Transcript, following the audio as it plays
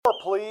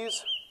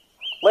please.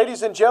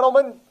 Ladies and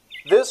gentlemen,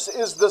 this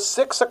is the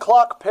 6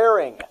 o'clock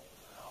pairing.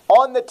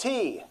 On the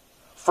tee,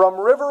 from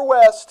River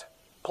West,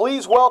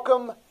 please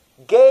welcome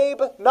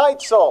Gabe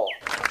Neitzel.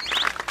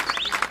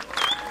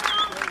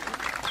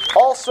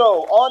 Also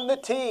on the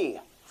tee,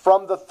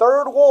 from the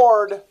 3rd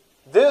Ward,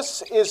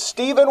 this is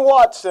Stephen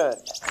Watson.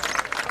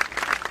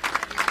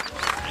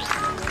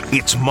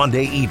 It's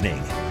Monday evening,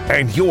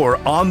 and you're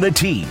on the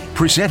tee,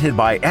 presented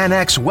by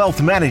Annex Wealth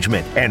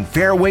Management and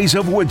Fairways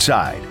of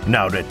Woodside.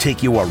 Now to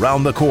take you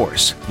around the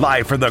course,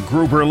 live from the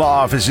Gruber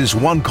Law Office's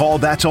One Call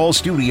That's All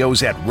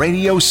studios at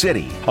Radio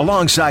City,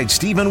 alongside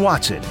Stephen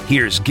Watson,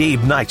 here's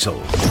Gabe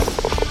Neitzel.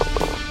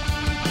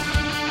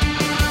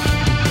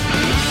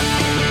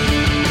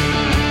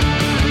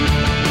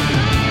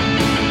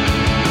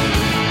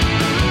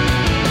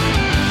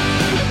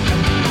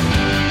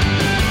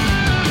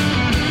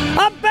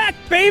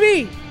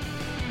 Baby!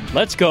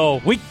 Let's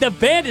go. The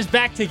band is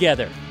back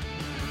together.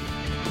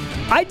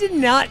 I did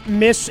not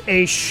miss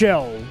a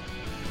show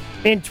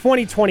in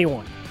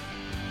 2021.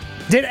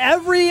 Did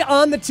every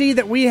On the Tee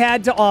that we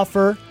had to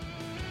offer,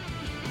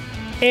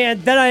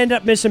 and then I ended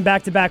up missing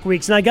back-to-back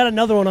weeks, and I got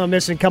another one I'm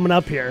missing coming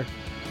up here.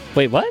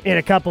 Wait, what? In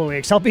a couple of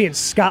weeks. I'll be in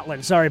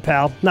Scotland. Sorry,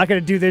 pal. Not going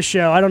to do this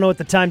show. I don't know what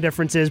the time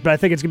difference is, but I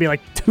think it's going to be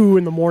like 2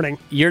 in the morning.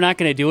 You're not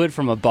going to do it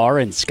from a bar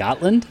in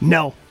Scotland?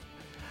 No.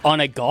 On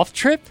a golf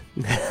trip?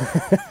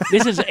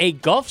 This is a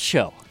golf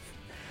show.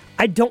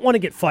 I don't want to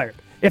get fired.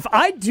 If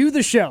I do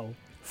the show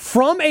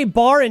from a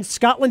bar in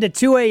Scotland at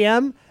 2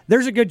 a.m.,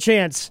 there's a good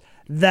chance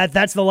that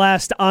that's the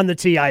last On the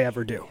Tee I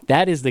ever do.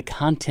 That is the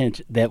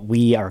content that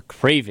we are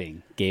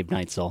craving, Gabe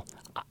Neitzel.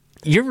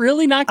 You're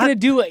really not going to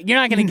do it? You're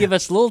not going to give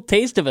us a little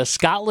taste of a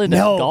Scotland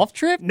golf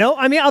trip? No,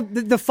 I mean,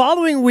 the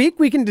following week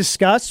we can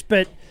discuss,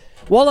 but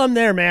while I'm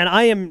there, man,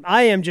 I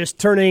am just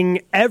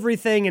turning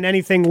everything and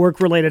anything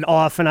work-related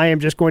off, and I am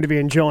just going to be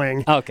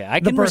enjoying. Okay, I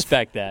can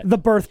respect that. The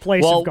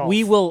birthplace of golf. Well,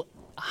 we will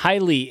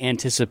highly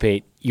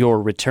anticipate your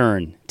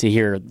return to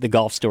hear the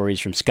golf stories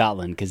from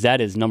Scotland, because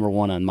that is number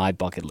one on my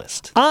bucket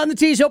list. On the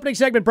Tee's opening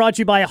segment brought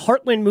to you by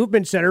Heartland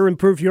Movement Center.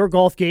 Improve your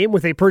golf game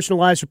with a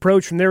personalized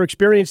approach from their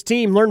experienced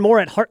team. Learn more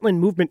at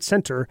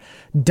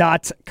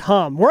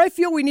heartlandmovementcenter.com. Where I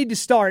feel we need to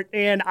start,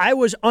 and I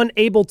was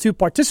unable to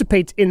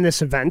participate in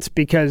this event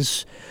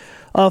because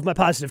of my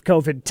positive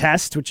COVID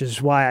test, which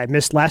is why I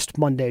missed last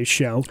Monday's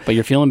show. But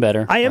you're feeling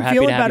better. I am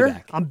feeling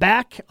better. I'm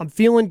back. I'm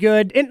feeling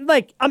good. And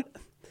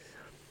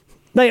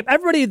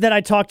everybody that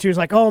I talked to is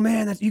like, oh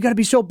man, you got to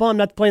be so bummed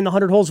not to play in the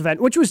 100 Holes event,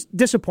 which was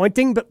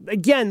disappointing. But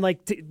again,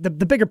 the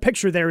bigger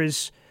picture there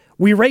is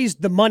we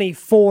raised the money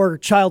for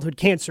childhood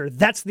cancer.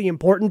 That's the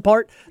important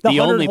part. The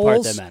only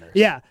part that matters.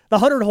 Yeah. The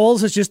 100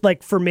 Holes is just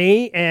like for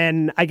me,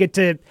 and I get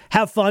to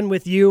have fun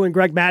with you and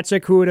Greg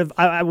Matzik, who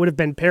I would have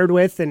been paired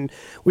with, and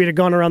we'd have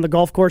gone around the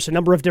golf course a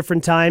number of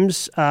different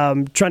times,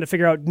 trying to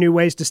figure out new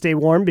ways to stay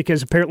warm,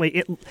 because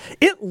apparently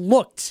it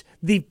looked,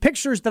 the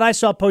pictures that I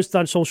saw posted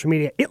on social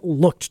media, it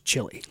looked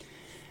chilly.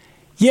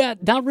 Yeah,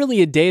 not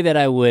really a day that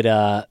I would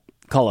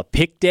call a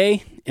pick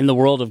day in the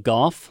world of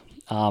golf.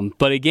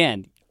 But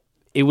again,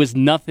 it was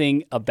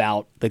nothing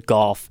about the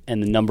golf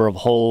and the number of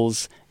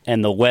holes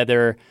and the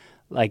weather.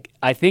 Like,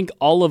 I think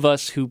all of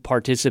us who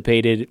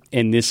participated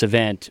in this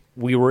event,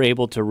 we were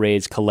able to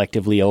raise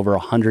collectively over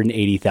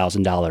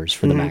 $180,000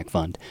 for the MAC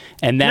Fund.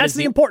 And that's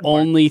the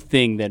only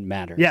thing that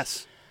matters.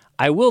 Yes.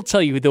 I will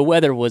tell you, the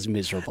weather was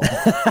miserable.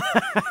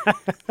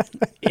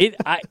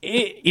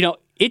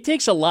 It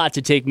takes a lot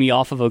to take me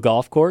off of a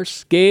golf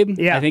course, Gabe.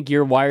 Yeah. I think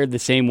you're wired the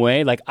same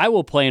way. Like, I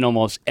will play in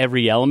almost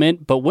every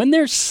element, but when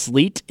there's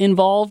sleet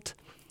involved,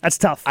 that's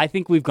tough. I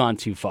think we've gone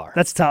too far.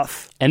 That's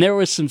tough. And there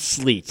was some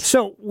sleet.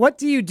 So what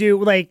do you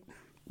do, like,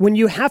 when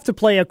you have to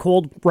play a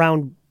cold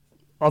round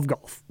of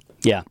golf?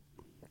 Yeah.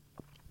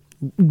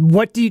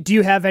 What do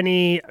you have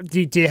any?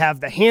 Do you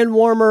have the hand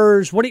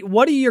warmers?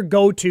 What are your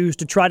go-tos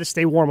to try to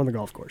stay warm on the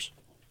golf course?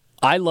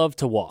 I love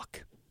to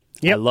walk.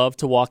 Yep. I love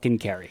to walk and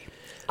carry.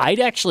 I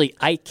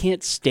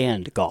can't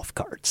stand golf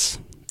carts.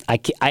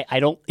 I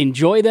don't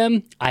enjoy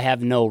them. I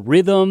have no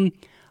rhythm.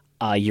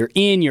 You're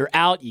in, you're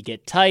out, you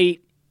get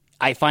tight.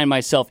 I find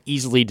myself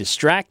easily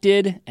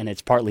distracted, and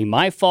it's partly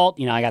my fault.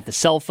 You know, I got the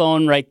cell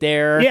phone right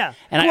there. Yeah.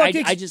 And well,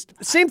 I just...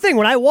 Same thing.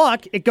 When I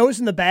walk, it goes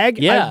in the bag.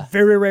 Yeah. I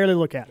very rarely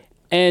look at it.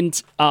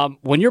 And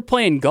when you're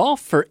playing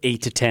golf for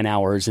 8 to 10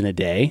 hours in a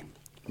day,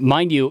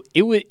 mind you,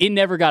 it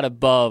never got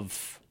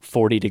above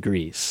 40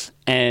 degrees.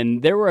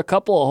 And there were a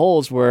couple of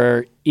holes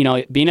where, you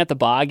know, being at the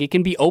bog, it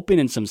can be open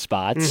in some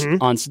spots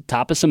on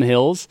top of some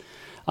hills.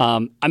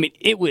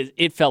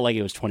 It felt like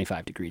it was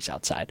 25 degrees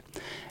outside.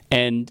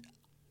 And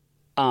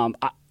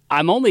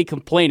I'm only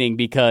complaining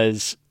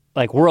because,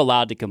 like, we're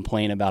allowed to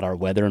complain about our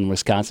weather in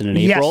Wisconsin in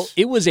April. Yes.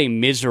 It was a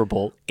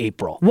miserable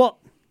April. Well,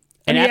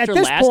 and after at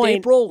this last point,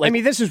 April,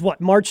 this is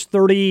what, March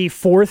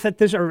 34th at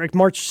this, or like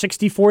March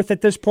 64th at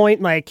this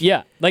point? Like,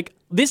 yeah, like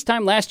this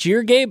time last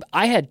year, Gabe,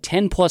 I had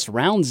 10 plus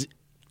rounds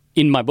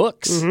in my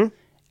books,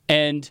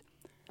 and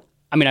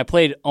I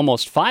played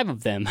almost 5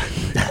 of them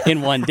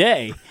in one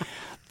day,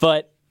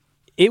 but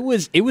it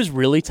was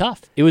really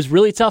tough. It was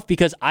really tough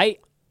because I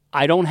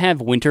I don't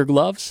have winter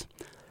gloves.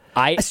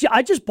 I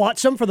just bought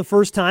some for the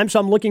first time, so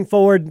I'm looking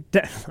forward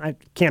to, I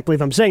can't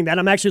believe I'm saying that.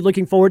 I'm actually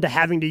looking forward to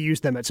having to use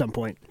them at some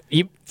point.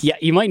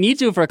 You might need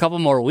to for a couple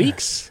more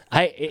weeks.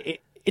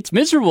 It's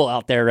miserable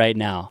out there right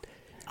now.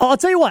 I'll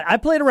tell you what, I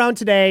played around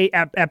today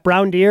at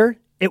Brown Deer.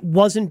 It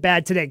wasn't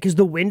bad today because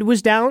the wind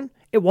was down.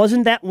 It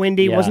wasn't that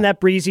windy. It wasn't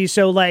that breezy.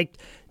 So, like,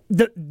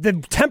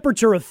 the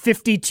temperature of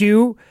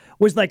 52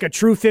 was like a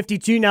true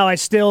 52. Now, I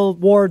still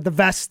wore the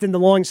vest and the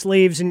long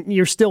sleeves, and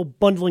you're still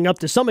bundling up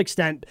to some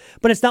extent.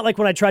 But it's not like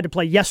when I tried to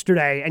play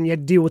yesterday, and you had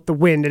to deal with the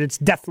wind, and it's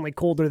definitely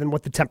colder than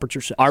what the temperature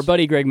says. Our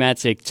buddy Greg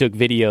Matzik took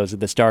videos at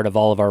the start of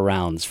all of our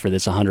rounds for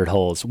this 100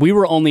 holes. We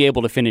were only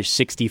able to finish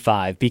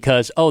 65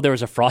 because, there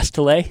was a frost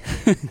delay,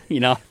 And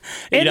the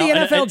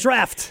NFL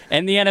draft.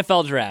 And the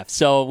NFL draft.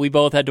 So we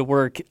both had to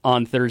work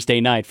on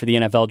Thursday night for the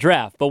NFL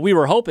draft. But we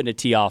were hoping to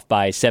tee off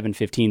by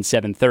 7:15,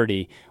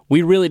 7:30.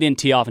 We really didn't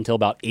tee off until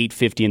about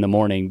 8:50 in the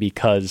morning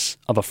because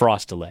of a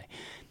frost delay.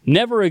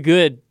 Never a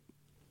good,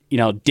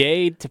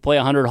 day to play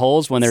 100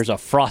 holes when there's a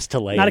frost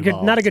delay.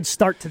 Not a good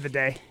start to the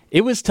day.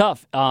 It was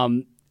tough.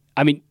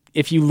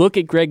 If you look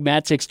at Greg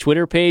Matzik's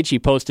Twitter page, he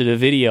posted a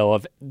video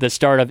of the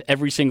start of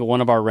every single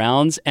one of our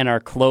rounds, and our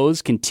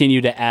clothes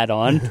continue to add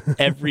on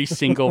every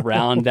single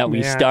round that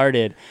we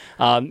started.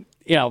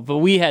 But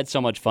we had so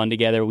much fun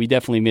together. We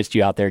definitely missed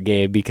you out there,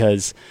 Gabe,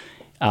 because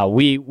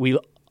we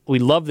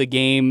loved the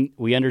game.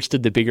 We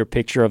understood the bigger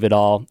picture of it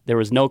all. There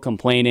was no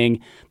complaining.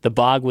 The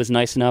Bog was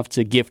nice enough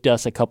to gift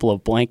us a couple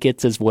of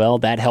blankets as well.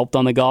 That helped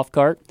on the golf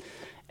cart.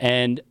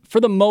 And for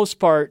the most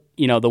part,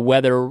 the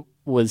weather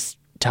was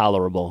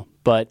tolerable.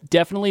 But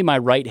definitely my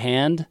right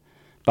hand,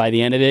 by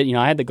the end of it,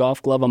 I had the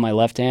golf glove on my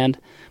left hand.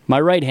 My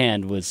right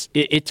hand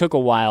it took a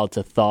while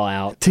to thaw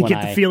out. To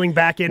get the feeling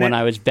back in when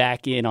I was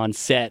back in on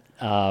set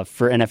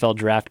for NFL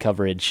draft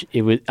coverage.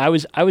 I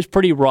was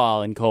pretty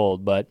raw and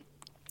cold, but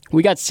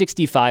we got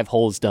 65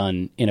 holes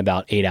done in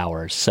about 8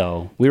 hours,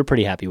 so we were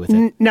pretty happy with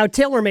it. Now,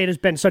 TaylorMade has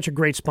been such a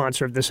great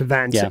sponsor of this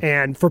event,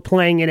 and for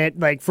playing in it,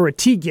 like for a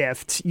tee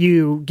gift,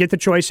 you get the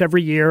choice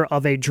every year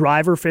of a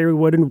driver, fairway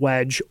wood, and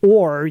wedge,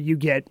 or you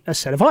get a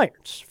set of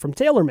irons from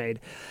TaylorMade.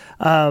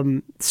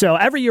 So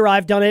every year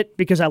I've done it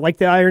because I like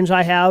the irons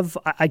I have.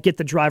 I get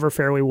the driver,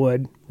 fairway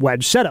wood,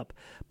 wedge setup.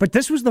 But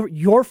this was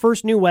your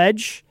first new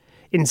wedge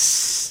in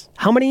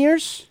how many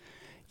years?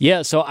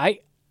 Yeah, so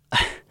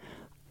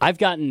I've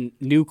gotten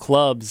new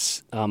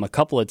clubs a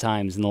couple of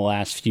times in the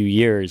last few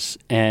years,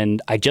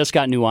 and I just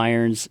got new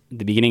irons at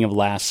the beginning of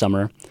last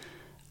summer.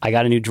 I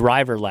got a new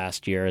driver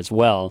last year as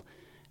well.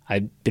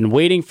 I've been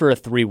waiting for a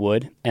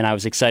 3-wood, and I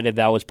was excited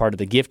that was part of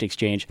the gift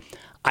exchange.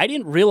 I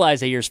didn't realize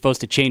that you're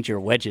supposed to change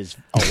your wedges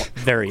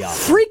very often.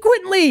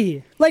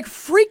 Frequently.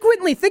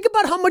 Think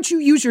about how much you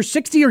use your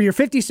 60 or your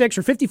 56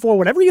 or 54,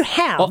 whatever you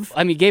have.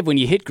 Well, Gabe, when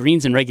you hit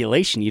greens in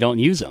regulation, you don't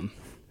use them.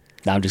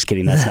 No, I'm just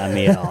kidding. That's not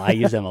me at all. I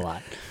use them a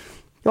lot.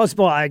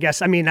 Well, I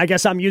guess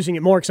I'm using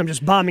it more because I'm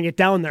just bombing it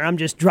down there. I'm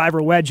just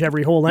driver wedge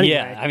every hole anyway.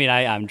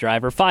 Yeah, I'm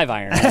driver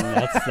 5-iron.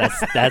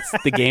 That's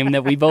the game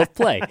that we both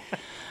play.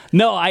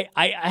 No, I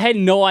had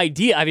no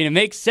idea. It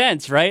makes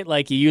sense, right?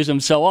 Like you use them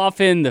so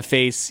often, the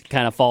face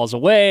kind of falls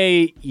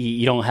away.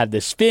 You don't have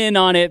the spin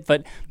on it.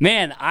 But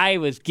man, I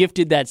was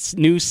gifted that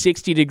new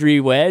 60-degree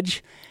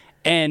wedge,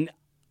 and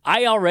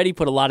I already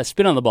put a lot of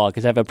spin on the ball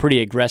because I have a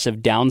pretty aggressive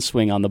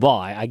downswing on the ball.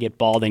 I get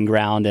balled and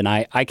ground, and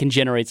I can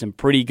generate some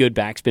pretty good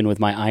backspin with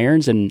my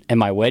irons and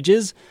my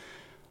wedges,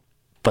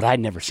 but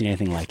I'd never seen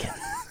anything like it.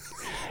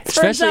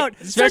 Turns out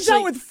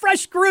with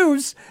fresh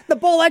grooves, the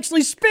ball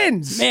actually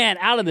spins. Man,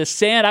 out of the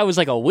sand, I was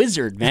like a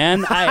wizard,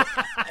 man.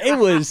 It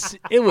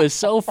was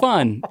so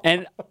fun.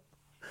 And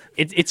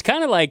it's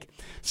kind of like,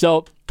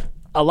 so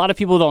a lot of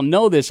people don't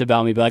know this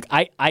about me, but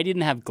like I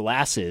didn't have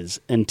glasses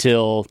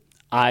until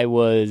I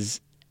was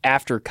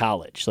after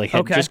college. Like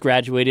had just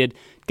graduated,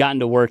 got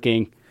into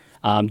working,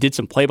 did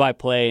some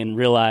play-by-play and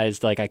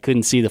realized like I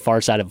couldn't see the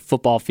far side of a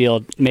football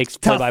field. Makes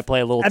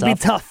play-by-play a little tough. That'd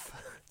be tough.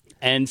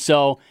 And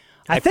so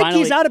I think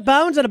he's out of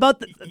bounds at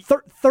about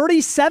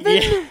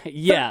 37?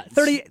 Yeah.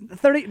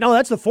 30. No,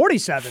 that's the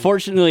 47.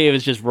 Fortunately, it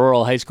was just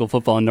rural high school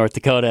football in North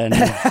Dakota, and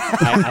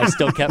I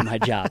still kept my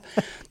job.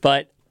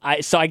 But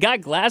I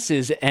got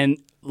glasses, and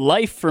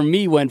life for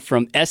me went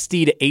from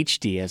SD to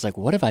HD. I was like,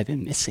 what have I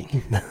been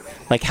missing?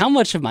 Like, how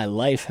much of my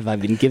life have I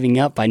been giving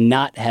up by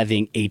not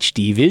having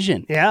HD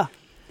vision? Yeah.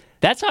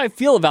 That's how I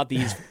feel about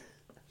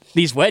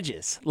these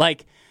wedges.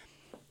 Like,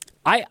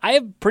 I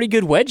have pretty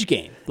good wedge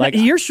game. Like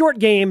your short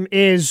game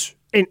is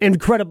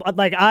incredible.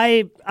 Like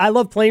I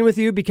love playing with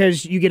you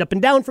because you get up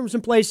and down from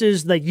some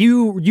places. Like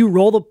you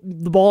roll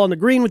the ball on the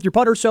green with your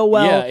putter so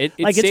well. Yeah,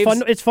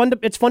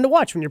 it's fun to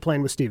watch when you're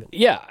playing with Steven.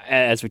 Yeah,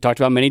 as we talked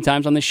about many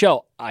times on the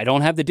show, I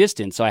don't have the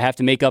distance, so I have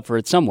to make up for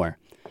it somewhere.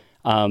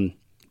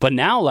 But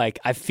now, like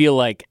I feel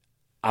like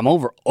I'm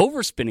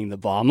overspinning the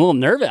ball. I'm a little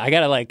nervous. I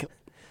gotta like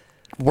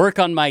work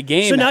on my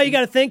game. So now you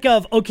got to think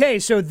of, okay,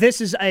 so this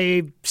is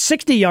a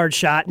 60-yard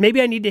shot.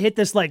 Maybe I need to hit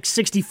this like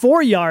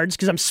 64 yards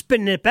because I'm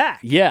spinning it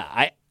back. Yeah,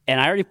 I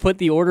already put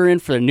the order in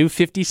for the new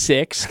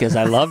 56 because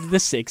I loved the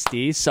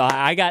 60. So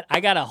I got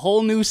a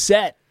whole new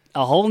set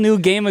a whole new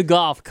game of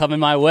golf coming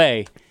my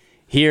way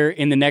here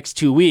in the next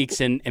 2 weeks,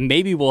 and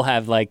maybe we'll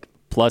have like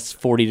plus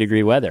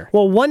 40-degree weather.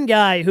 Well, one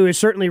guy who is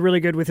certainly really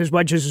good with his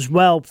wedges as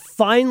well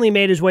finally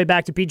made his way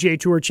back to PGA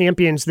Tour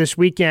Champions this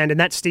weekend, and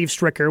that's Steve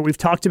Stricker. We've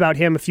talked about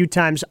him a few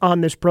times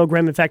on this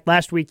program. In fact,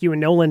 last week you and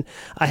Nolan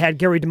had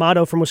Gary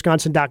D'Amato from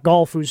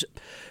Wisconsin.golf, who's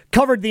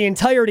covered the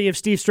entirety of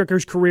Steve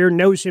Stricker's career,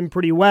 knows him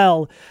pretty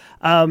well.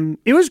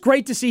 It was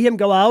great to see him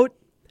go out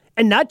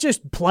and not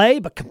just play,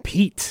 but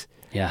compete.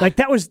 Yeah. Like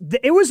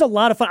it was a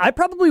lot of fun. I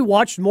probably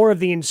watched more of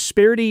the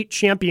Insperity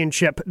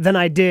Championship than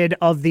I did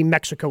of the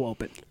Mexico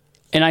Open.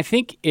 And I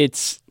think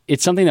it's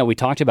something that we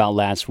talked about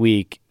last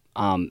week.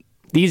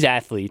 These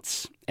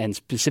athletes, and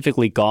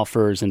specifically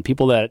golfers and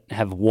people that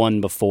have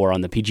won before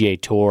on the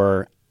PGA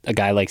Tour, a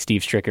guy like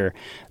Steve Stricker,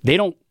 they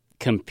don't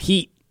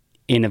compete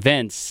in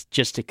events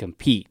just to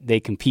compete. They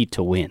compete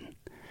to win.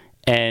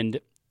 And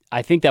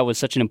I think that was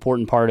such an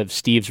important part of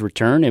Steve's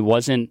return. It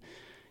wasn't,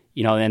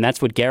 and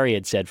that's what Gary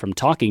had said from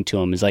talking to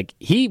him, is like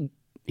he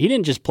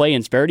didn't just play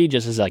Insperity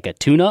just as like a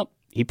tune-up.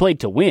 He played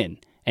to win.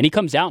 And he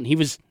comes out and he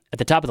was at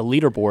the top of the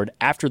leaderboard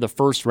after the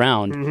first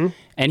round,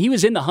 and he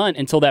was in the hunt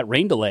until that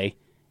rain delay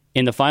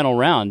in the final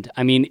round.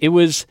 I mean, it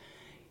was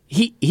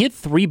he had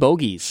 3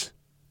 bogeys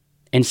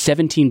and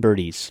 17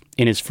 birdies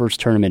in his first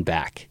tournament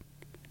back.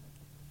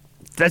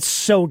 That's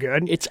so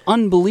good. It's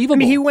unbelievable. I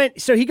mean,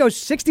 he goes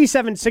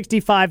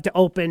 67-65 to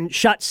open,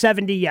 shot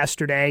 70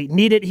 yesterday.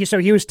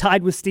 He was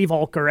tied with Steve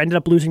Olker, ended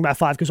up losing by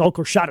 5 because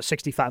Olker shot a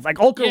 65. Like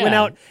Olker went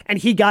out and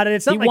he got it.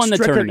 It's not he like won the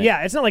Stricker. tournament.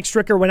 Yeah, it's not like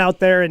Stricker went out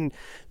there and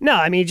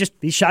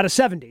he shot a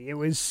 70. It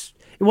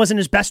wasn't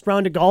his best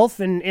round of golf,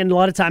 and a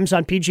lot of times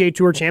on PGA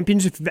Tour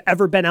Champions, if you've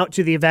ever been out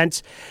to the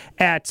events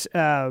at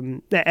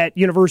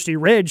University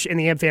Ridge in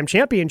the AmFam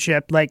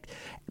Championship, like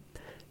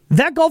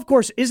that golf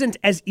course isn't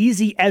as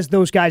easy as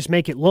those guys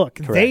make it look.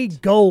 Correct. They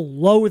go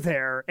low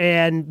there,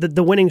 and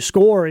the winning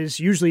score is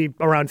usually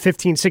around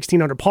 15,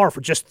 16 under par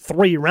for just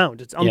 3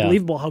 rounds. It's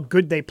unbelievable how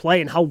good they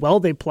play and how well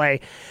they play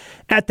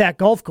at that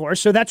golf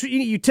course. So that's what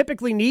you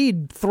typically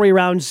need 3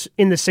 rounds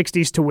in the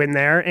 60s to win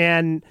there,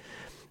 and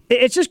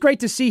it's just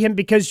great to see him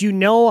because you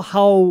know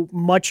how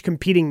much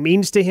competing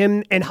means to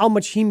him and how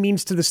much he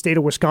means to the state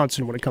of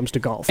Wisconsin when it comes to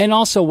golf. And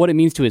also what it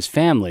means to his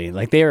family.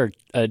 Like, they are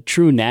a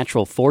true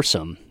natural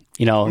foursome.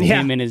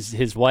 Him and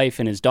his wife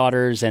and his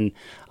daughters. And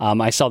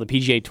I saw the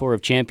PGA Tour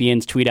of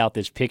Champions tweet out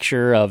this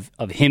picture of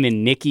him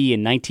and Nikki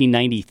in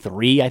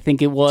 1993, I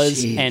think it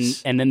was,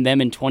 and then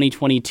them in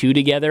 2022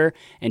 together.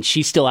 And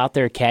she's still out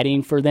there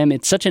caddying for them.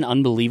 It's such an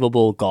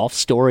unbelievable golf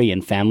story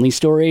and family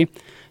story.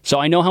 So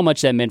I know how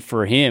much that meant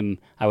for him,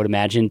 I would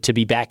imagine, to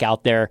be back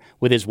out there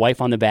with his wife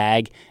on the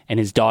bag, and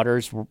his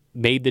daughters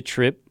made the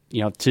trip,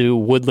 to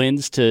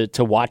Woodlands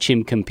to watch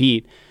him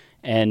compete.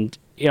 And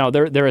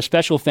they're a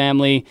special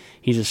family.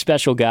 He's a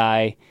special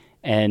guy,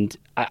 and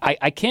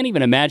I can't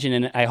even imagine.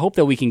 And I hope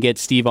that we can get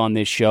Steve on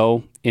this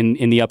show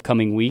in the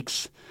upcoming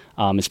weeks,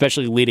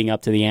 especially leading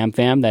up to the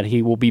AmFam that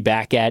he will be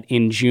back at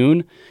in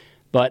June.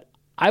 But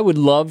I would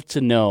love to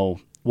know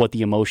what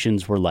the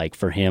emotions were like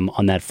for him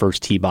on that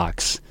first tee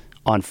box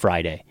on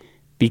Friday,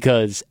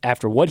 because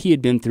after what he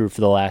had been through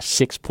for the last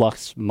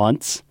 6+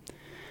 months,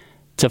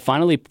 to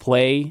finally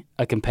play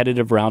a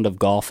competitive round of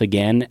golf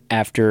again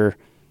after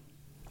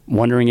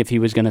wondering if he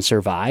was going to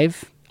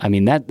survive, I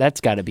mean, that's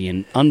got to be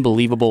an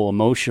unbelievable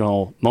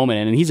emotional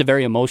moment, and he's a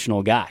very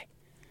emotional guy.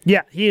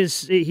 Yeah, he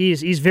is.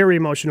 He's very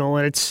emotional,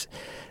 and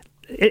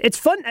it's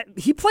fun.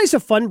 He plays a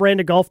fun brand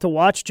of golf to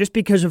watch just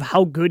because of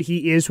how good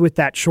he is with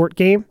that short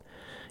game.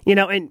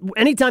 And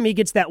anytime he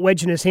gets that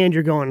wedge in his hand,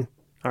 you're going,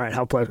 all right,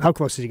 how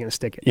close is he going to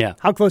stick it? Yeah.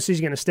 How close is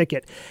he going to stick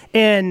it?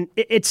 And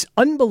it's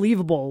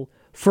unbelievable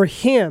for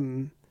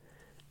him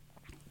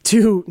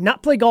to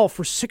not play golf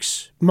for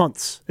 6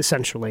 months,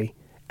 essentially,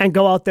 and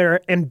go out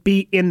there and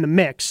be in the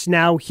mix.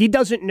 Now, he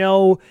doesn't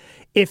know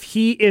if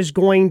he is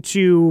going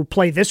to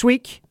play this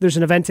week. There's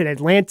an event in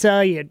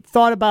Atlanta. He had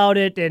thought about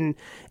it, and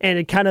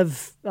it kind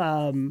of,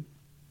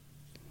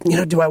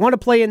 do I want to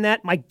play in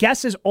that? My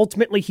guess is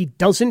ultimately he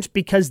doesn't,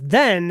 because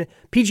then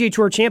PGA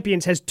Tour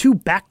Champions has 2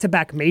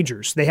 back-to-back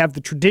majors. They have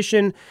the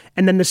Tradition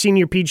and then the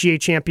Senior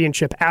PGA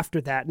Championship after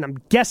that, and I'm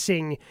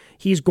guessing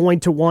he's going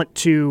to want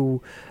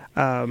to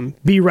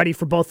be ready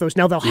for both those.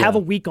 Now, they'll have a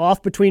week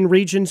off between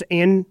regions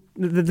and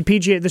the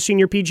PGA, the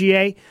Senior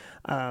PGA,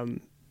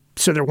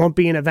 so there won't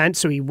be an event,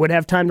 so he would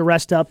have time to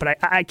rest up. But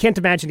I can't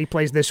imagine he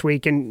plays this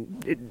week.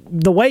 And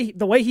the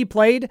way he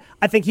played,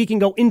 I think he can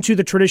go into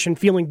the Tradition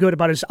feeling good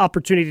about his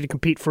opportunity to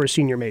compete for a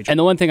senior major. And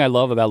the one thing I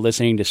love about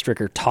listening to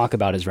Stricker talk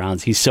about his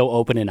rounds, he's so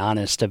open and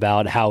honest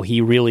about how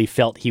he really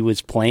felt he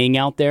was playing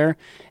out there.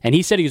 And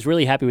he said he was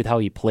really happy with how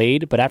he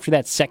played. But after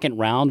that second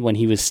round, when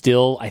he was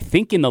still, I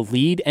think, in the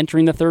lead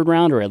entering the third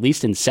round, or at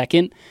least in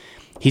second,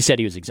 he said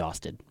he was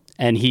exhausted.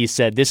 And he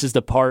said, this is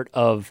the part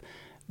of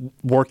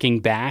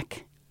working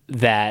back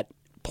that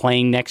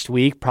playing next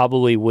week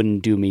probably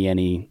wouldn't do me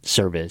any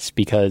service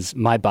because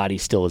my body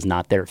still is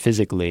not there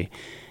physically.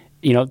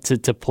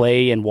 to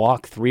play and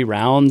walk 3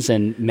 rounds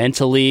and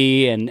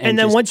mentally and then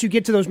just, once you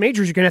get to those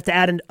majors, you're going to have to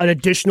add an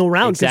additional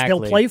round because Exactly.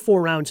 they'll play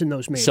 4 rounds in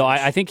those majors. So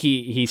I think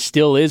he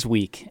still is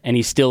weak, and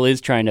he still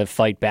is trying to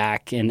fight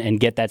back and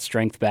get that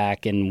strength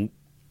back. And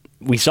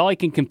we saw he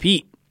can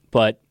compete,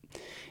 but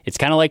it's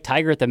kind of like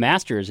Tiger at the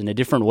Masters in a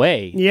different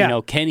way.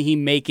 Yeah. Can he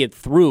make it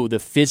through the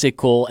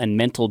physical and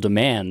mental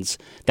demands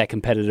that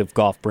competitive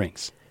golf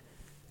brings?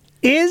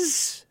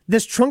 Is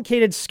this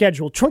truncated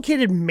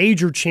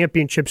major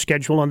championship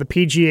schedule on the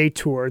PGA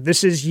Tour,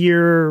 this is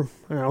year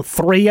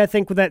 3, I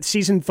think, with that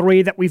season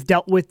 3 that we've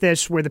dealt with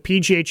this, where the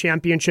PGA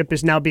Championship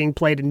is now being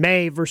played in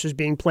May versus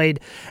being played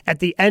at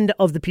the end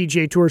of the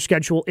PGA Tour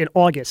schedule in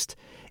August.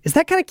 Is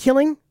that kind of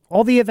killing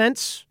all the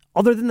events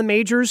other than the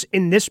majors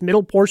in this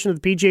middle portion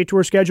of the PGA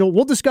Tour schedule?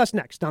 We'll discuss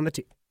next on the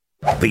Tee.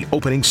 The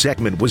opening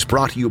segment was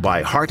brought to you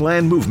by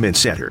Heartland Movement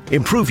Center.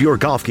 Improve your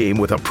golf game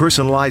with a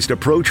personalized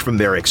approach from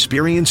their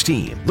experienced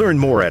team. Learn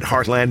more at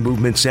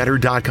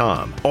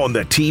heartlandmovementcenter.com. On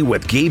the Tee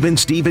with Gabe and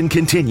Steven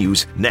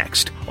continues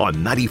next on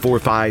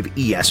 94.5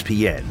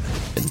 ESPN.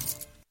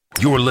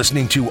 You're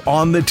listening to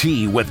On the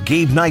Tee with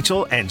Gabe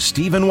Neitzel and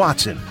Steven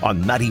Watson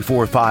on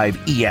 94.5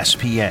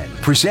 ESPN.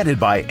 Presented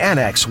by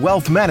Annex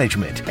Wealth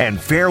Management and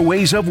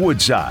Fairways of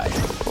Woodside.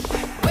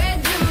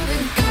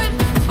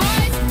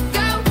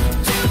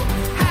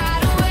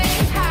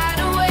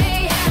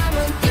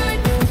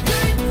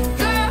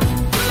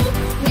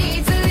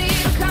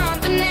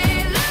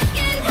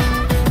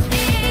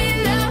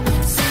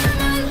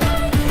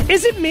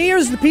 Is it me or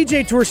is the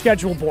PGA Tour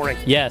schedule boring?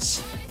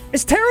 Yes.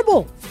 It's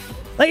terrible.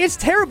 It's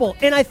terrible.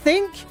 And I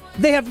think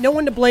they have no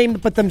one to blame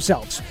but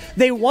themselves.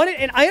 They want it,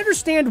 and I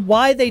understand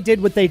why they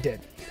did what they did.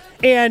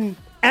 And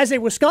as a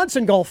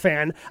Wisconsin golf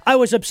fan, I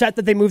was upset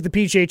that they moved the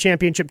PGA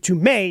Championship to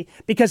May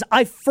because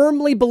I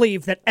firmly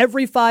believe that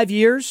every 5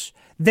 years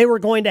they were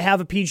going to have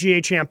a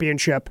PGA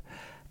Championship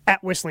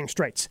at Whistling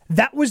Straits.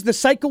 That was the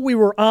cycle we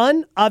were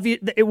on.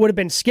 It would have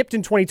been skipped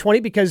in 2020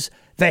 because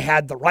they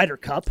had the Ryder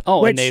Cup.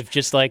 Oh, and they've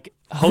just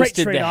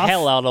hosted the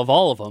hell out of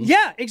all of them.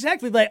 Yeah,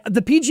 exactly. Like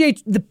the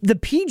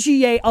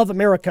PGA of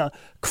America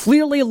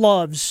clearly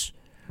loves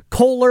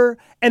Kohler,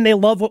 and they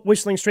love what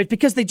Whistling Straits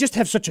because they just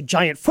have such a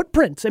giant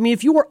footprint. I mean,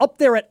 if you were up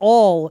there at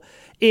all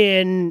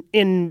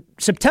in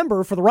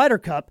September for the Ryder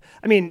Cup,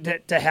 I mean,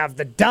 to have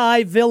the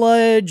Dye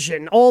Village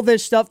and all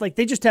this stuff,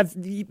 they just have,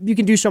 you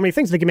can do so many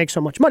things. They can make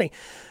so much money.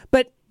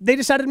 But they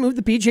decided to move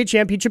the PGA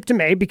Championship to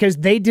May because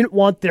they didn't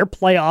want their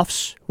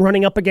playoffs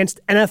running up against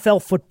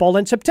NFL football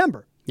in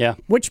September. Yeah.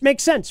 Which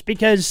makes sense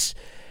because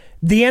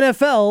the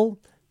NFL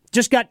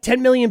just got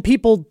 10 million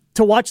people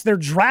to watch their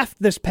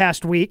draft this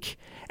past week,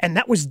 and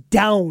that was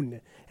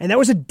down. And that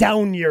was a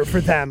down year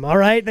for them, all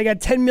right? They got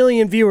 10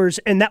 million viewers,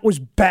 and that was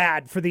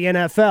bad for the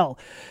NFL.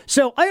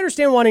 So I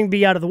understand wanting to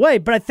be out of the way,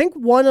 but I think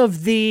one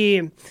of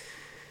the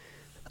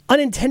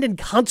unintended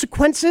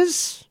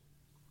consequences,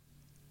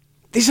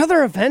 these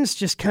other events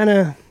just kind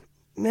of,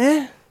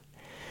 meh.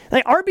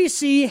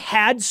 RBC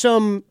had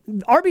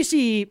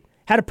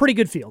a pretty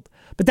good field.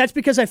 But that's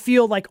because I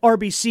feel like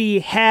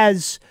RBC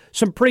has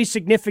some pretty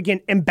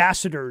significant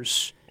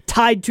ambassadors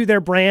tied to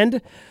their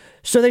brand.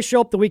 So they show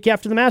up the week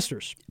after the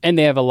Masters. And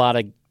they have a lot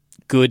of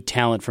good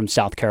talent from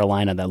South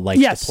Carolina that likes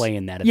to play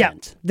in that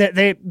event.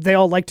 Yeah, they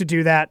all like to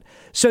do that.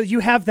 So you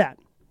have that.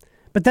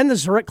 But then the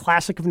Zurich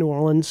Classic of New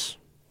Orleans,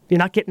 you're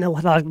not getting a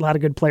lot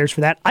of good players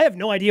for that. I have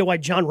no idea why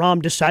Jon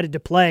Rahm decided to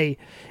play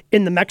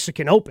in the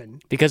Mexican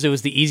Open. Because it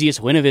was the easiest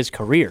win of his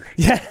career.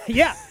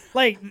 Yeah.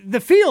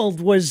 The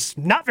field was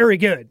not very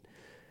good.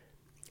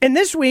 And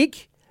this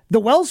week, the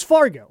Wells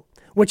Fargo,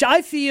 which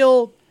I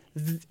feel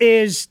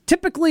is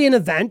typically an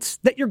event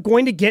that you're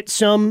going to get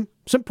some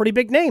pretty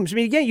big names. I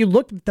mean, again, you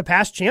look at the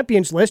past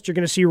champions list, you're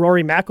going to see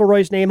Rory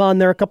McIlroy's name on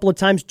there a couple of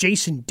times.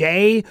 Jason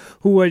Day,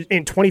 who was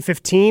in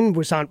 2015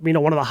 was on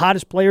one of the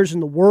hottest players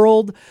in the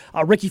world.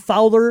 Ricky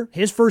Fowler,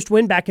 his first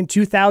win back in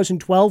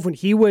 2012 when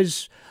he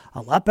was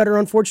a lot better,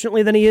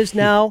 unfortunately, than he is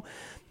now.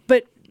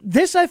 But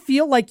this, I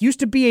feel like, used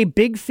to be a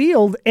big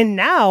field, and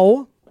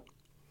now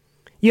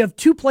you have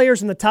 2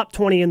 players in the top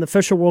 20 in the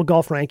official world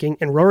golf ranking,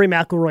 and Rory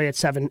McIlroy at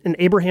 7 and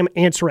Abraham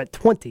Answer at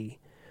 20,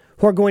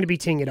 who are going to be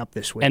teeing it up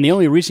this week. And the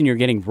only reason you're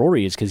getting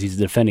Rory is because he's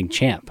the defending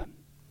champ.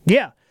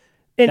 Yeah.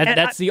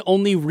 That's the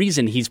only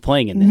reason he's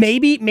playing in this.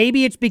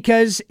 Maybe it's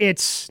because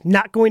it's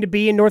not going to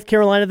be in North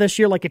Carolina this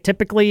year like it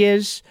typically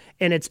is,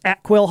 and it's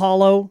at Quail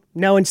Hollow.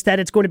 No, instead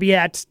it's going to be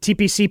at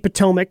TPC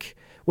Potomac,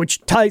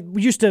 which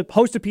used to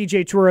host a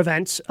PGA Tour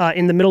event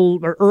in the middle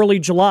or early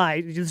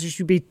July. This used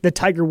to be the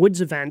Tiger Woods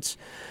event,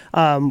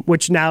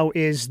 which now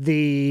is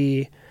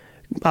the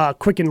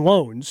Quicken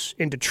Loans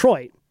in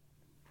Detroit.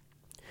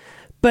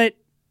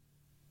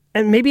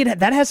 And maybe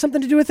that has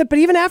something to do with it, but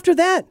even after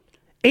that,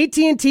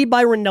 AT&T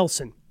Byron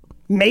Nelson.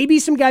 Maybe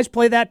some guys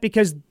play that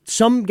because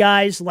some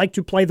guys like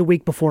to play the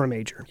week before a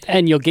major.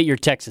 And you'll get your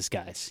Texas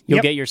guys.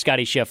 You'll get your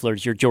Scotty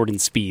Schefflers, your Jordan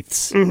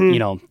Spieths,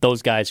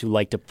 those guys who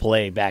like to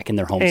play back in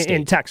their home state.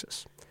 In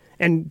Texas.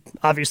 And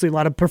obviously a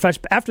lot of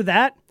professional. After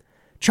that,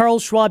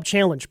 Charles Schwab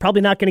Challenge.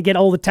 Probably not going to get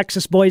all the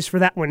Texas boys for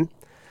that one.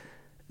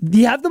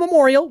 You have the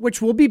Memorial,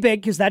 which will be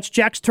big because that's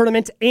Jack's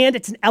tournament, and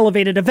it's an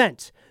elevated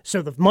event.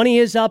 So the money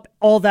is up,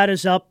 all that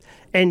is up.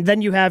 And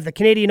then you have the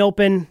Canadian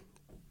Open.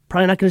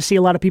 Probably not going to see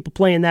a lot of people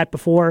playing that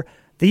before.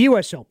 The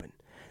U.S. Open.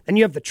 Then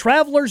you have the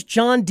Travelers,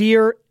 John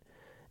Deere,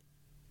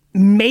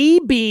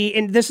 maybe,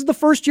 and this is the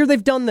first year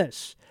they've done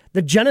this,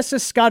 the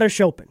Genesis Scottish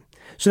Open.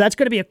 So that's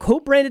going to be a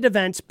co-branded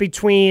event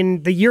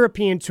between the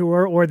European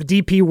Tour, or the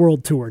DP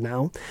World Tour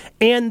now,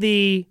 and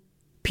the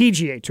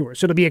PGA Tour.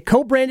 So it'll be a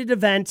co-branded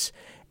event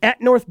at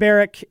North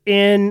Berwick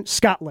in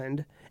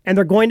Scotland, and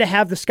they're going to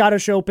have the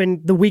Scottish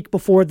Open the week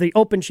before the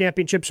Open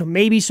Championship, so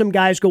maybe some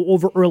guys go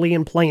over early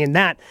and play in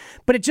that.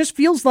 But it just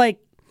feels like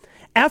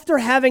after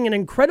having an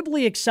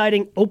incredibly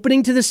exciting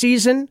opening to the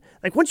season,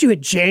 like once you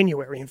hit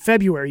January and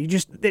February,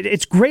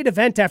 it's great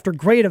event after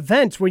great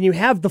event when you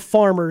have the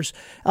Farmers,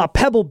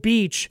 Pebble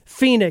Beach,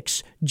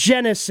 Phoenix,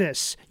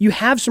 Genesis. You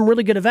have some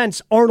really good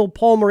events, Arnold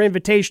Palmer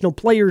Invitational,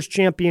 Players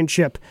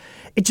Championship.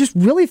 It just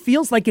really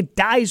feels like it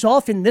dies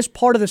off in this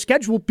part of the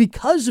schedule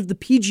because of the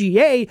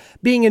PGA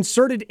being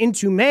inserted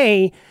into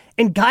May,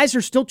 and guys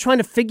are still trying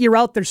to figure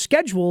out their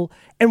schedule,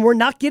 and we're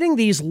not getting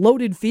these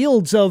loaded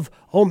fields of,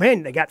 oh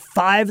man, they got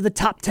 5 of the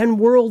top 10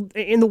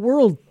 in the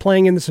world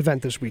playing in this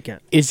event this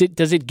weekend.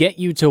 Does it get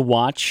you to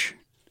watch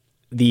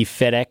the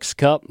FedEx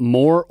Cup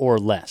more or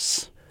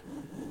less?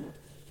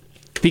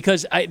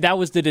 Because that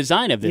was the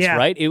design of this,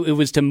 right? It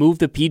was to move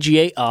the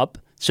PGA up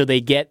so they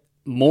get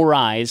more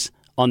eyes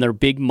on their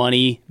big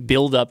money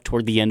build up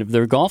toward the end of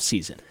their golf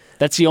season.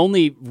 That's the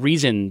only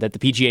reason that the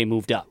PGA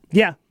moved up.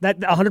 Yeah, that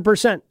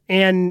 100%.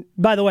 And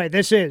by the way,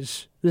 this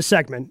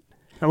segment,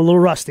 I'm a little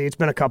rusty. It's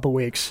been a couple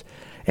weeks.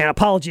 And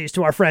apologies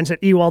to our friends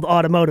at Ewald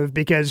Automotive,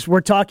 because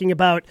we're talking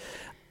about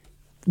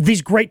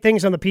these great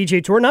things on the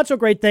PGA Tour. Not so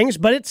great things,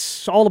 but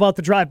it's all about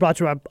the drive, brought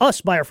to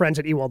us by our friends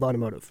at Ewald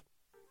Automotive.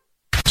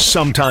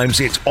 Sometimes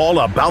it's all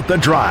about the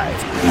drive.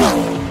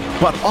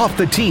 But off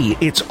the tee,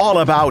 it's all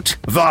about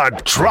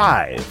the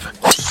drive.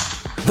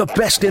 The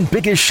best and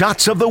biggest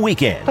shots of the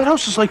weekend. That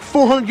house is like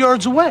 400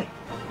 yards away.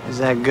 Is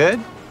that good?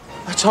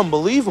 That's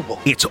unbelievable.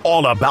 It's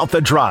all about the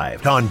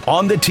drive.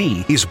 On the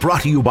Tee is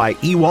brought to you by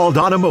Ewald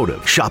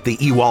Automotive. Shop the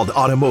Ewald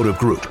Automotive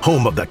Group,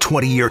 home of the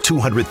 20-year,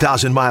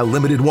 200,000-mile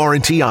limited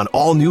warranty on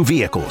all new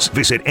vehicles.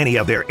 Visit any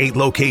of their 8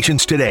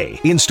 locations today,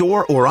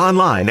 in-store or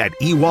online at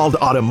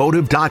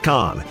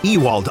ewaldautomotive.com.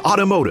 Ewald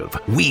Automotive,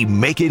 we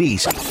make it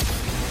easy.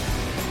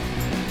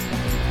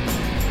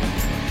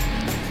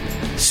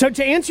 So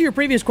to answer your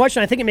previous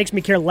question, I think it makes me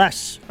care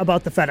less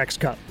about the FedEx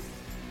Cup.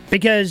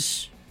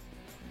 Because,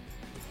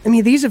 I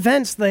mean, these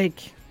events,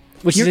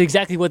 which is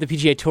exactly what the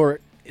PGA Tour,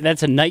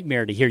 that's a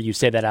nightmare to hear you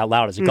say that out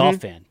loud as a golf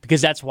fan,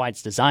 because that's why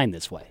it's designed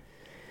this way.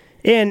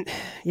 And,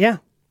 yeah.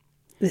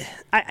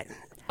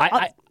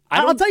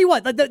 I'll tell you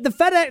what, the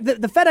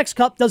FedEx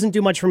Cup doesn't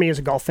do much for me as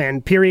a golf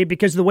fan, period,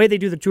 because of the way they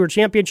do the Tour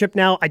Championship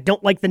now. I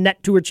don't like the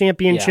Net Tour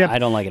Championship. Yeah, I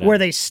don't like it where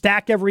either. they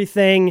stack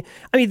everything.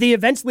 I mean, the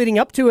events leading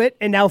up to it,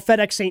 and now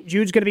FedEx St.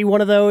 Jude's going to be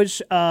one of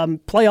those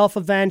playoff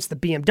events, the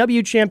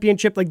BMW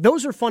Championship. Like,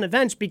 those are fun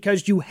events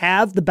because you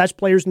have the best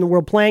players in the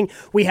world playing.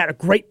 We had a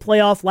great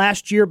playoff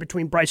last year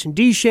between Bryson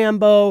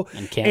DeChambeau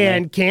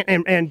and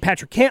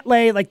Patrick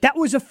Cantlay. Like, that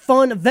was a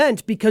fun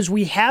event because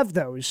we have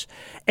those.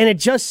 And it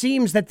just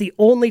seems that the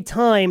only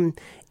time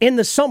in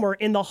the summer,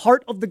 in the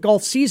heart of the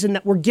golf season,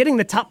 that we're getting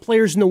the top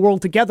players in the world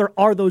together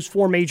are those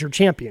 4 major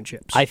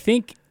championships. I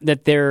think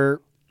that there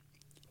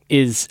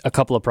is a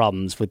couple of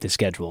problems with the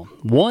schedule.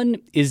 One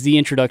is the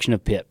introduction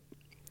of PIP.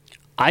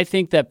 I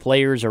think that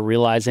players are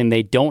realizing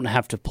they don't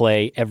have to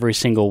play every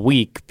single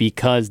week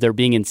because they're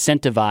being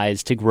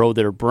incentivized to grow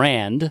their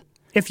brand.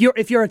 If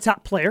you're a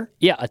top player.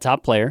 Yeah, a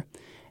top player.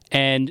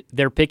 And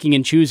they're picking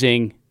and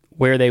choosing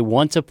where they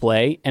want to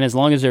play, and as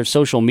long as their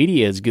social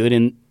media is good,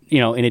 and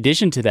in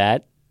addition to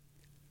that,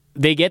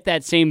 they get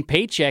that same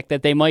paycheck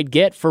that they might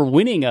get for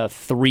winning a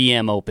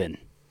 3M Open,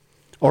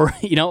 or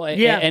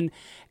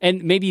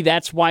and maybe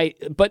that's why.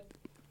 But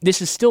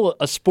this is still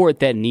a sport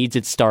that needs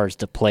its stars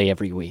to play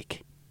every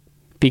week,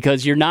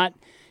 because you're not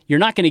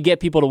going to get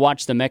people to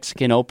watch the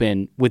Mexican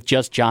Open with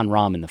just Jon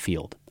Rahm in the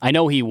field. I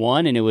know he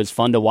won, and it was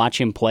fun to watch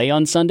him play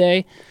on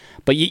Sunday,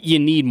 but you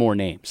need more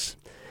names,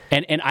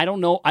 and I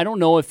don't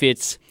know if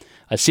it's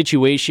a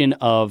situation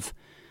of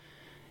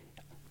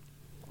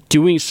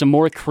doing some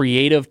more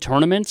creative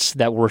tournaments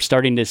that we're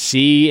starting to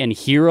see and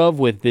hear of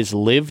with this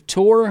LIV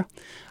Tour.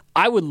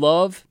 I would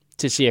love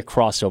to see a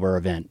crossover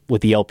event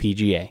with the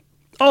LPGA.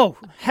 Oh,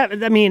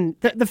 I mean,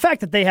 the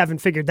fact that they haven't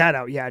figured that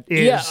out yet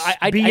is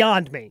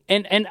beyond me.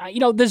 And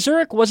the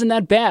Zurich wasn't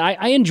that bad.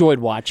 I enjoyed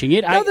watching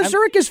it. No, the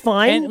Zurich is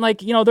fine.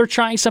 And they're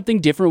trying something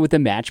different with the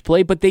match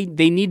play, but they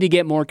need to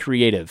get more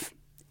creative.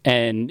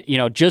 And,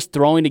 just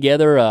throwing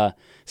together a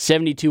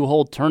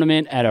 72-hole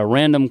tournament at a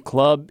random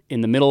club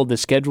in the middle of the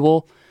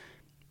schedule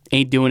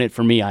ain't doing it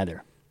for me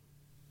either.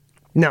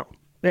 No,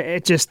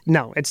 it's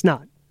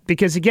not.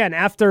 Because again,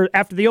 after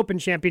the Open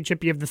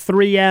Championship, you have the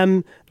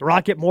 3M, the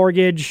Rocket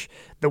Mortgage,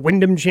 the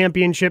Wyndham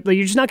Championship.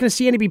 You're just not going to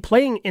see anybody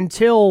playing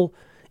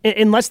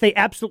unless they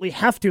absolutely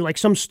have to. Like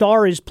some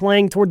star is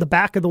playing toward the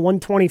back of the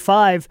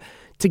 125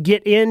 to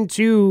get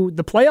into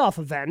the playoff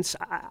events.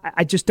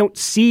 I just don't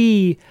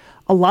see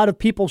a lot of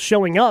people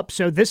showing up.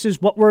 So this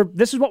is what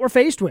we're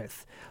faced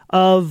with,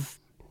 of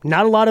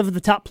not a lot of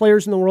the top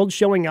players in the world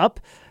showing up.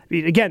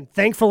 Again,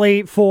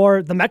 thankfully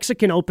for the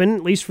Mexican Open,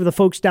 at least for the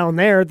folks down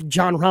there,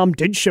 Jon Rahm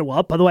did show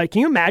up. By the way,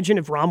 can you imagine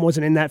if Rahm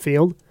wasn't in that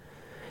field?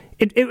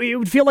 It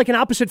would feel like an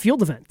opposite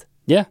field event.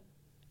 Yeah.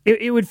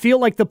 It would feel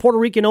like the Puerto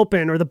Rican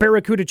Open or the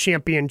Barracuda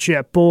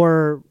Championship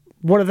or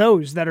one of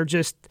those that are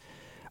just,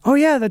 oh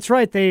yeah, that's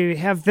right, they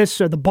have this,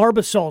 the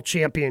Barbasol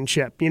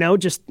Championship,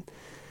 just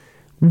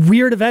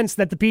weird events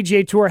that the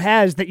PGA Tour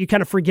has that you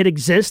kind of forget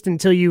exist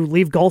until you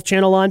leave Golf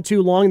Channel on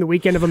too long the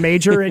weekend of a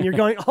major and you're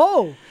going,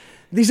 oh,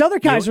 these other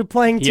guys are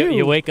playing too.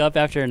 You wake up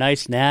after a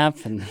nice nap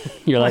and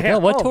you're like,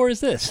 what tour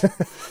is this?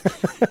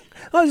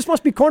 Oh, this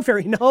must be Korn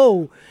Ferry.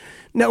 No,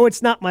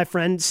 it's not, my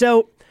friend.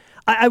 So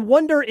I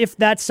wonder if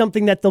that's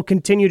something that they'll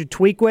continue to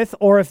tweak with,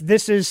 or if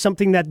this is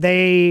something that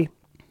they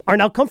are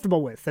now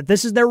comfortable with, that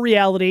this is their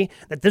reality,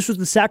 that this was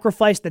the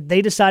sacrifice that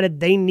they decided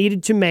they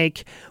needed to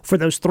make for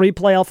those 3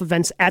 playoff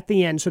events at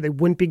the end so they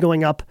wouldn't be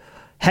going up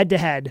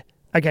head-to-head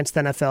against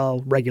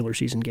NFL regular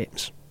season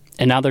games.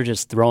 And now they're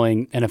just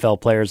throwing NFL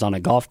players on a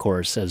golf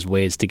course as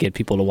ways to get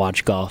people to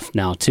watch golf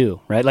now too,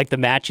 right? Like the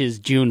match is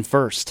June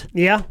 1st.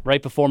 Yeah.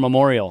 Right before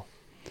Memorial.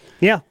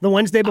 Yeah, the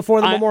Wednesday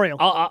before the Memorial.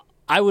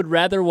 I would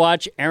rather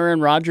watch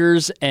Aaron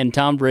Rodgers and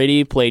Tom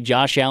Brady play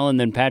Josh Allen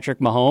than Patrick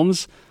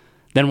Mahomes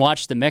than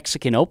watch the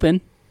Mexican Open.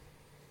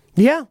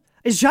 Yeah.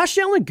 Is Josh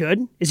Allen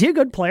good? Is he a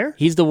good player?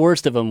 He's the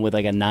worst of them with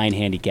like a 9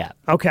 handicap.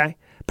 Okay.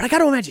 But I got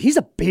to imagine, he's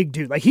a big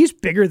dude. Like, he's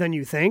bigger than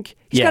you think.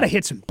 He's got to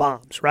hit some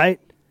bombs, right?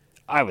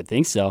 I would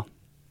think so.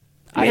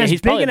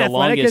 He's probably big and the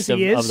longest of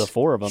the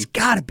 4 of them. He's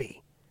got to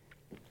be.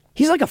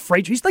 He's like a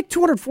freight. He's like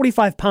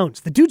 245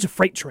 pounds. The dude's a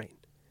freight train.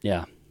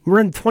 Yeah. We're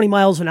running 20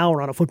 miles an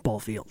hour on a football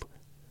field.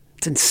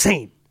 It's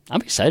insane. I'm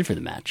excited for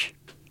the match.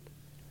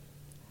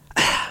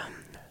 I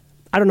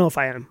don't know if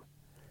I am.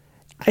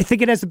 I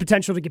think it has the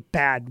potential to get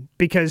bad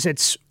because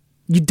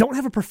you don't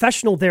have a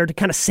professional there to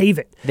kind of save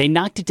it. They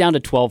knocked it down to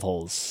 12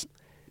 holes.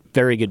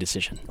 Very good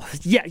decision.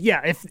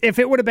 Yeah. If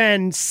it would have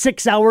been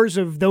 6 hours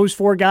of those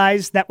 4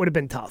 guys, that would have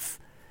been tough.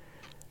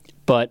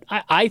 But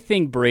I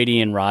think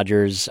Brady and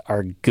Rodgers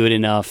are good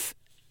enough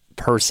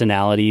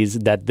personalities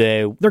that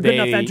they're good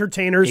enough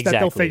entertainers that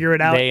they'll figure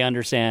it out. They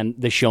understand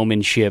the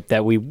showmanship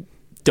that we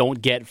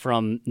don't get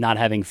from not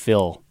having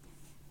Phil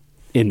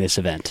in this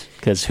event,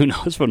 because who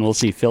knows when we'll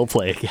see Phil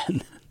play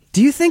again.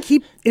 Do you think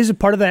he is a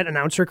part of that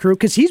announcer crew?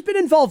 Because he's been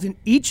involved in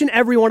each and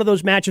every one of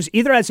those matches,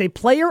 either as a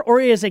player or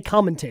as a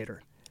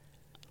commentator.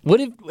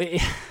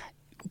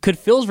 Could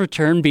Phil's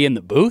return be in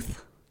the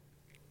booth?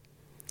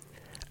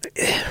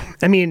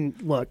 I mean,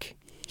 look,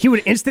 he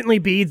would instantly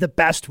be the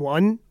best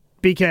one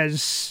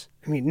because,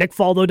 Nick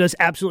Faldo does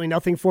absolutely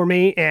nothing for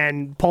me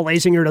and Paul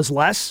Azinger does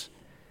less.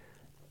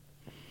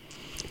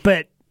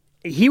 But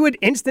he would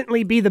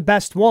instantly be the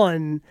best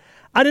one.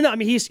 I don't know.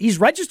 He's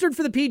registered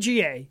for the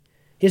PGA.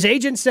 His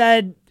agent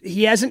said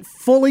he hasn't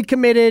fully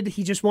committed.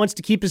 He just wants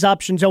to keep his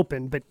options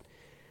open. But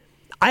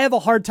I have a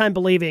hard time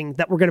believing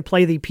that we're going to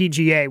play the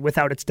PGA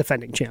without its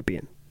defending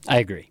champion. I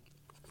agree.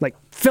 Like,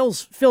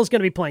 Phil's going to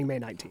be playing May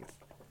 19th.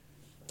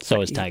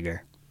 So is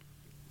Tiger.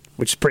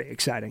 Which is pretty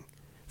exciting.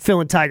 Phil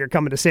and Tiger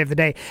coming to save the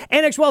day.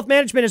 Annex Wealth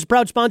Management is a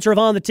proud sponsor of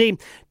On the Team.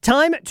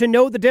 Time to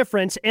know the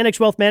difference. Annex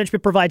Wealth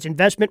Management provides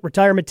investment,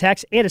 retirement,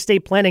 tax, and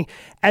estate planning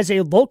as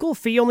a local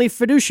fee-only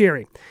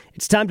fiduciary.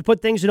 It's time to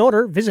put things in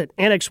order. Visit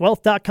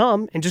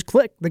annexwealth.com and just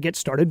click the Get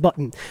Started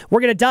button. We're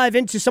going to dive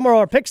into some of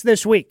our picks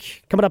this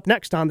week. Coming up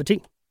next on the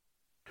Tee.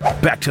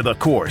 Back to the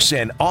course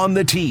and On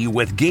the Tee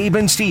with Gabe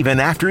and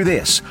Steven after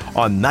this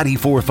on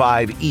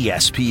 94.5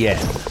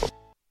 ESPN.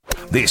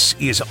 This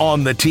is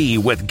On the Tee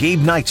with Gabe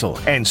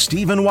Neitzel and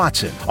Stephen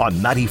Watson on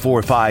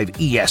 94.5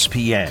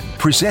 ESPN.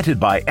 Presented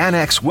by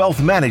Annex Wealth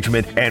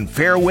Management and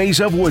Fairways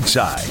of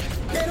Woodside.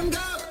 Let them go.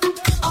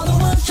 All the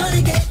ones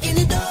trying to get in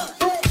the door.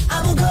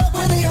 I will go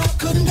where they all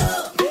couldn't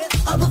go.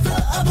 Up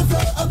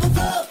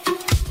above.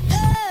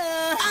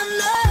 I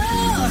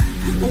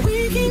know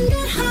we can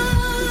get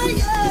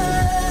higher.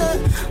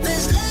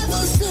 There's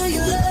levels to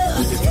your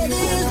love. Yeah,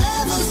 there's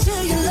levels to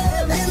your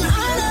love. And I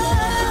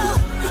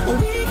know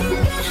we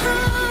can get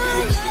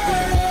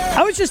higher.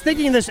 I was just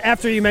thinking this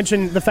after you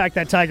mentioned the fact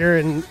that Tiger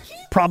and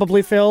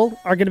probably Phil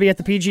are going to be at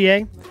the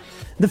PGA.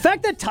 The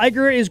fact that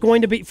Tiger is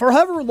going to be, for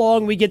however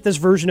long we get this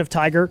version of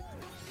Tiger,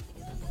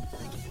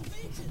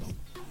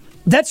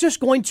 that's just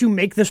going to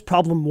make this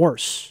problem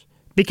worse.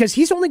 Because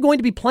he's only going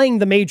to be playing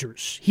the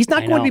majors. He's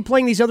not going to be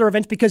playing these other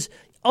events because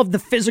of the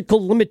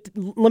physical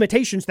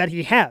limitations that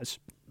he has.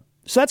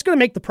 So that's going to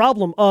make the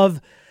problem of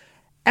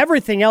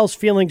everything else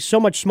feeling so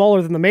much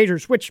smaller than the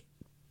majors, which,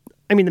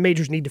 the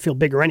majors need to feel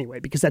bigger anyway,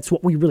 because that's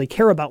what we really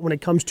care about when it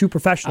comes to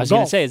professional golf. I was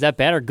going to say, is that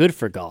bad or good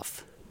for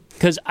golf?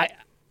 Because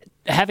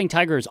having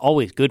Tiger is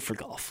always good for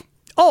golf.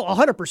 Oh,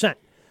 100%.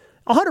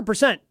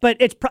 100%. But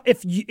it's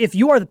if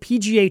you are the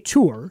PGA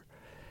Tour,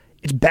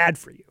 it's bad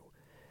for you.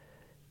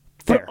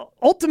 Fair. But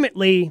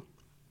ultimately,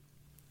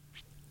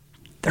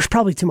 there's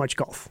probably too much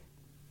golf.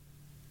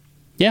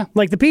 Yeah.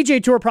 Like the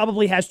PGA Tour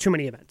probably has too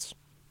many events.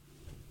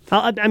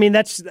 I mean,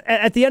 that's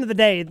at the end of the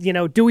day,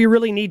 do we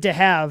really need to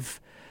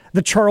have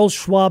the Charles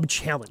Schwab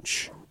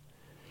Challenge?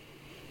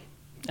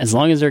 As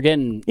long as they're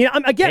getting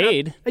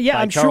paid by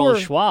I'm Charles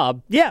sure.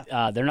 Schwab,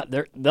 Yeah.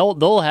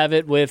 they'll have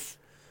it with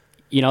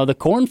the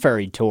Korn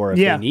Ferry Tour if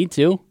they need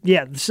to.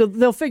 Yeah, so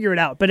they'll figure it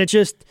out. But it's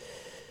just,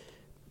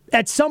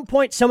 at some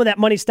point, some of that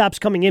money stops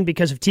coming in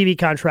because of TV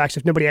contracts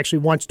if nobody actually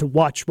wants to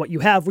watch what you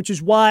have, which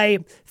is why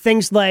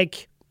things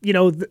like,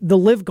 the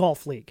Live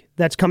Golf League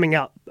that's coming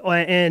out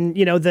and,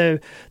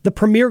 the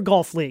Premier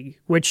Golf League,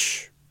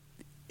 which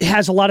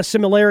has a lot of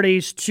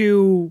similarities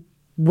to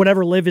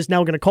whatever Live is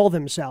now going to call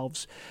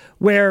themselves,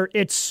 where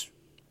it's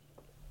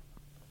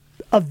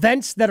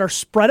events that are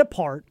spread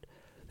apart,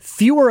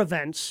 fewer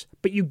events,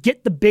 but you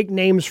get the big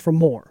names for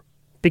more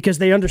because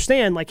they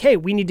understand, like, hey,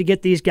 we need to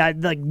get these guys.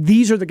 Like,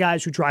 these are the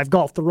guys who drive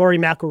golf: the Rory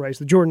McIlroys,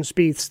 the Jordan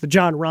Spieths, the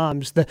John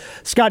Rahms, the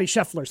Scotty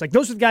Schefflers. Like,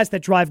 those are the guys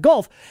that drive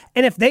golf.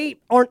 And if they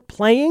aren't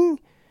playing,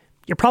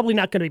 you're probably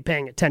not going to be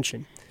paying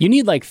attention. You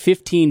need like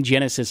 15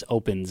 Genesis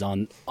Opens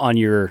on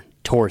your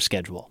tour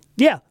schedule.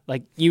 Yeah,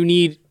 Like you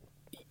need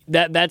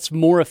that's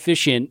more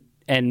efficient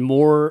and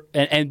more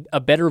and a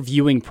better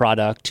viewing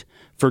product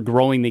for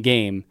growing the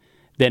game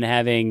than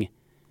having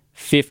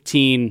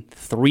 15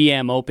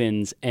 3M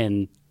Opens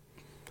and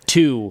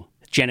 2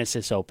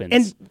 Genesis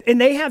Opens.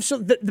 and they have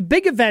the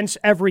big events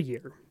every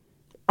year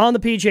on the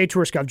PGA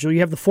Tour schedule.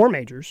 You have the 4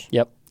 majors.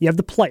 Yep. You have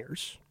the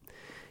players.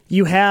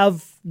 You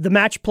have the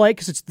match play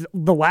because it's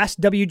the last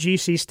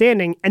WGC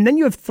standing, and then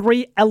you have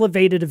 3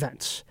 elevated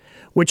events,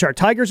 which are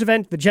Tiger's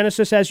event, the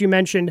Genesis, as you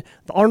mentioned,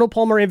 the Arnold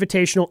Palmer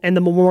Invitational, and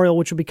the Memorial,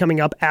 which will be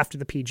coming up after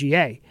the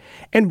PGA.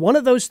 And one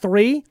of those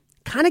 3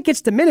 kind of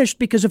gets diminished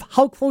because of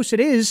how close it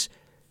is.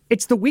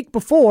 It's the week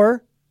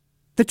before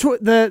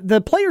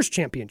the Players'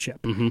 Championship,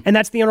 and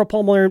that's the Arnold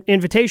Palmer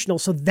Invitational.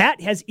 So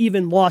that has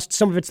even lost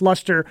some of its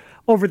luster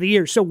over the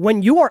years. So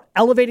when you are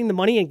elevating the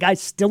money and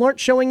guys still aren't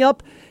showing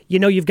up,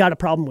 you've got a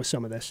problem with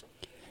some of this.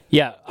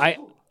 Yeah, I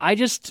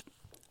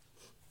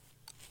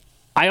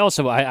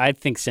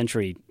think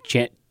Century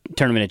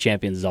Tournament of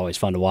Champions is always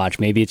fun to watch.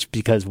 Maybe it's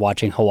because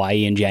watching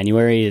Hawaii in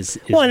January is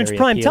and it's very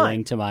prime appealing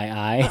time to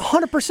my eye.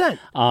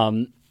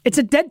 100%. It's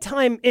a dead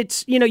time.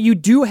 It's, you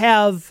do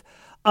have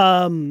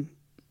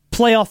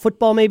playoff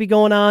football maybe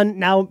going on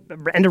now,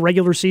 end of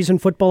regular season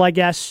football, I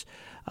guess,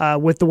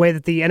 with the way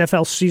that the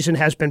NFL season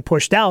has been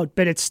pushed out.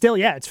 But it's still,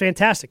 it's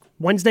fantastic.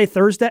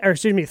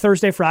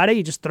 Thursday, Friday,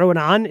 you just throw it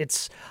on.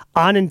 It's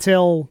on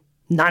until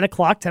 9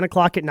 o'clock, 10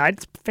 o'clock at night.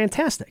 It's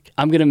fantastic.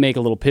 I'm going to make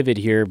a little pivot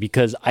here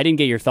because I didn't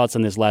get your thoughts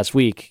on this last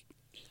week.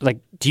 Like,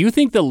 do you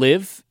think the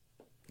Live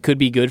could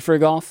be good for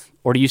golf,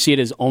 or do you see it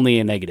as only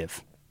a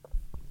negative?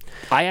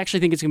 I actually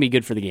think it's going to be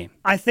good for the game.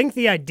 I think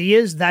the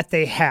ideas that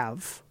they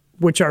have,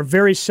 which are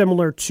very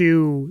similar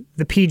to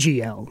the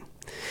PGL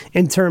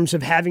in terms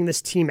of having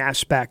this team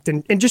aspect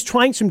and just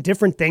trying some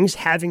different things,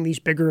 having these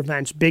bigger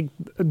events, big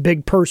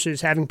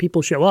purses, having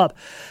people show up.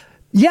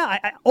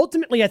 Yeah,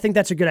 ultimately, I think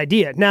that's a good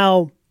idea.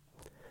 Now,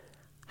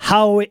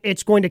 how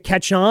it's going to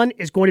catch on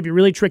is going to be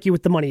really tricky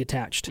with the money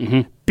attached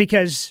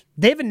because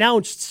they've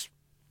announced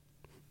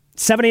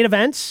 7, 8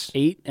 events.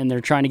 8, and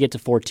they're trying to get to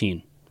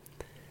 14.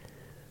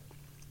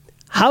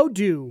 How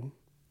do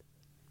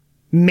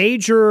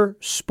major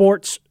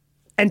sports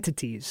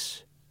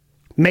entities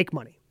make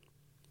money?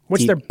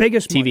 What's their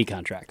biggest TV money?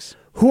 contracts?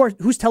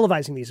 Who's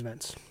televising these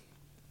events?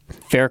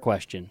 Fair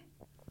question.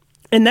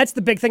 And that's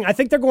the big thing. I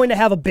think they're going to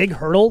have a big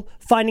hurdle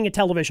finding a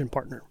television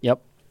partner.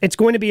 Yep. It's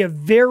going to be a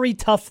very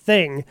tough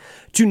thing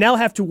to now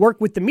have to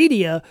work with the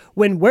media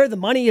when where the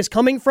money is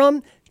coming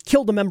from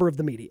killed a member of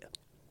the media.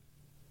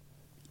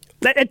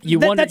 That's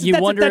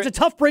a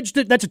tough bridge.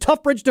 That's a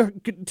tough bridge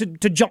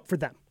to jump for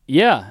them.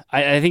 Yeah,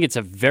 I think it's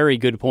a very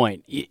good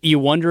point. You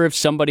wonder if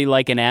somebody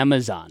like an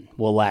Amazon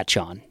will latch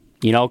on,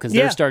 because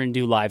they're starting to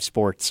do live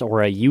sports,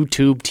 or a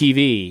YouTube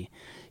TV.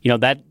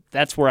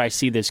 That's where I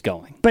see this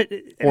going.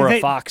 A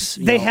Fox.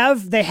 They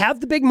have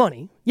the big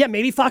money. Yeah,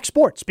 maybe Fox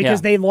Sports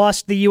because they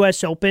lost the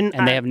U.S. Open.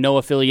 And they have no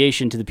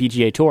affiliation to the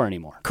PGA Tour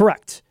anymore.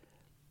 Correct.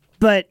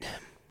 But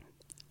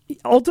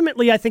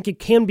ultimately, I think it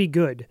can be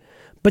good.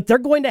 But they're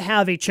going to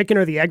have a chicken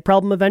or the egg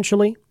problem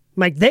eventually.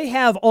 Like, they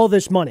have all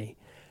this money.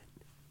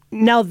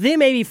 Now, they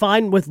may be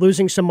fine with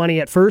losing some money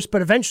at first,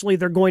 but eventually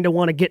they're going to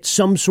want to get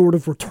some sort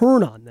of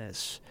return on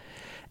this.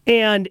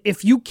 And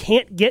if you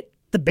can't get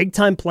the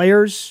big-time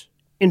players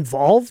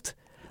involved,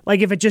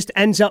 like if it just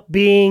ends up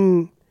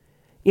being,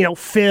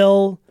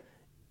 Phil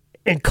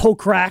and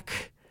Kokrak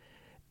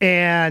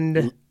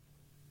and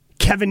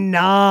Kevin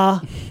Na,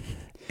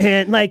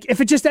 and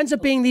if it just ends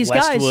up being these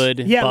Westwood,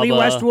 guys, Lee Bubba.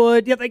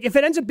 Westwood, if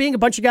it ends up being a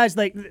bunch of guys,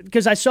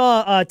 because I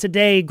saw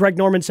today Greg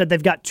Norman said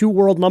they've got 2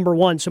 world number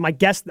ones, so my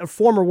guess,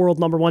 former world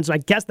number ones, and I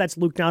guess that's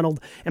Luke Donald,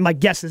 and my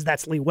guess is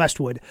that's Lee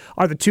Westwood,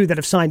 are the 2 that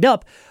have signed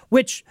up,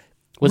 which...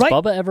 Was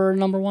Bubba ever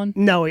number 1?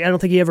 No, I don't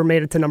think he ever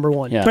made it to number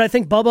 1. Yeah. But I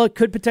think Bubba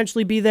could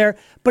potentially be there.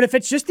 But if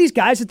it's just these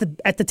guys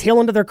at the tail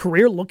end of their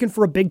career looking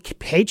for a big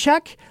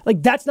paycheck,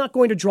 that's not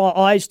going to draw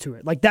eyes to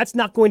it. That's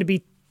not going to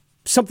be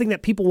something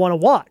that people want to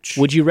watch.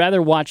 Would you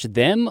rather watch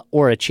them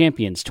or a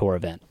Champions Tour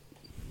event?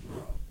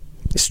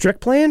 Is Strick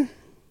playing?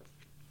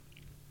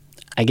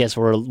 I guess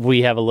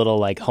we have a little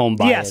like home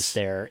bias Yes.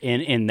 there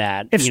in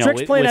that. If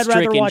Strick's playing, with I'd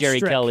rather Strick and watch Jerry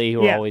Strick. Kelly,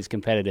 who are always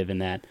competitive in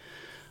that.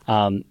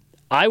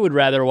 I would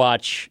rather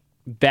watch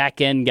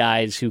back end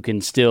guys who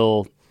can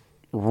still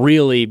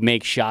really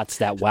make shots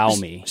that wow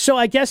me. So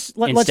I guess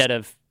instead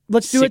of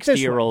let's do it this way.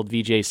 60-year-old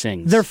VJ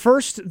Sings. Their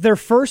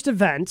first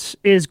event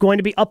is going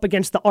to be up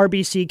against the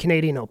RBC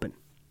Canadian Open.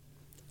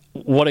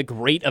 What a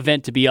great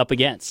event to be up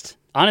against.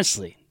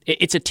 Honestly,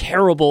 it's a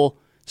terrible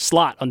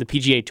slot on the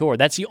PGA Tour.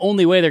 That's the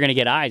only way they're going to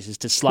get eyes is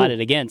to slot it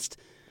against.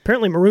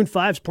 Apparently, Maroon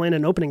 5's playing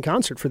an opening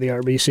concert for the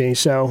RBC,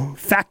 so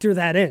factor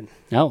that in.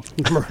 No.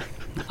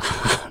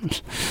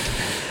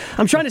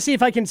 I'm trying to see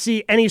if I can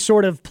see any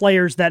sort of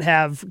players that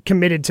have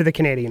committed to the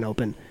Canadian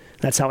Open.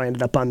 That's how I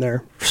ended up on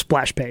their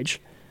splash page.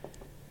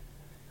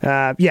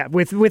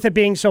 With it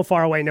being so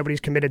far away, nobody's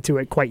committed to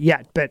it quite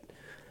yet. But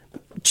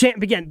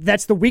again,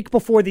 that's the week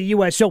before the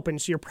U.S. Open,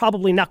 so you're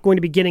probably not going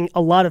to be getting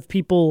a lot of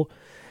people.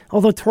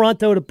 Although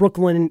Toronto to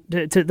Brooklyn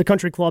to the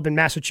Country Club in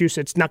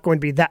Massachusetts, not going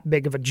to be that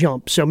big of a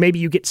jump. So maybe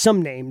you get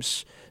some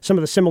names, some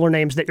of the similar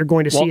names that you're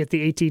going to see at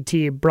the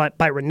ATT,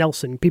 Byron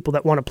Nelson, people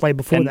that want to play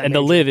before that. And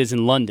the Live is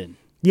in London.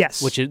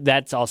 Yes.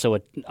 That's also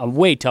a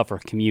way tougher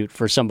commute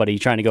for somebody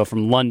trying to go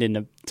from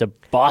London to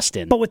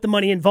Boston. But with the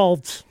money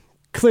involved,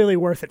 clearly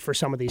worth it for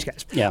some of these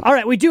guys. Yeah. All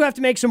right, we do have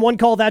to make some one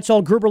call. That's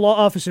all Gruber Law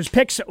Office's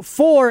picks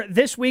for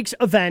this week's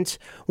event,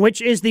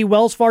 which is the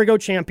Wells Fargo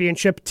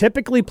Championship,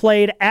 typically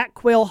played at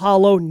Quail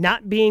Hollow,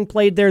 not being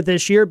played there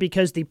this year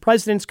because the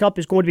President's Cup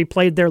is going to be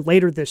played there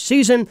later this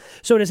season.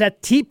 So it is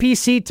at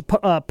TPC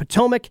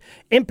Potomac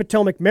in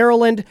Potomac,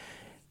 Maryland.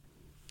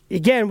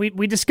 Again,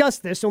 we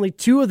discussed this. Only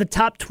 2 of the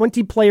top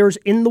 20 players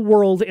in the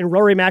world in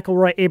Rory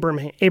McIlroy,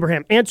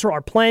 Abraham Ancer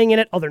are playing in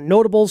it. Other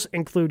notables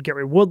include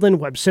Gary Woodland,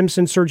 Webb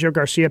Simpson, Sergio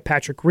Garcia,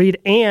 Patrick Reed,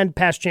 and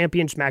past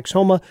champions Max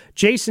Homa,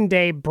 Jason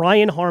Day,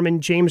 Brian Harman,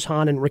 James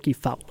Hahn, and Ricky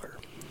Fowler.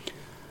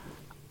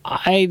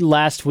 I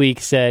last week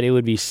said it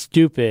would be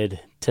stupid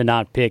to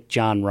not pick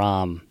Jon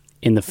Rahm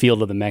in the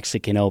field of the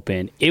Mexican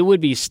Open. It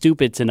would be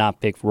stupid to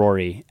not pick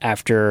Rory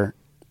after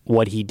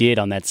what he did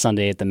on that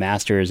Sunday at the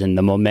Masters and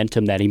the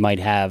momentum that he might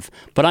have.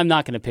 But I'm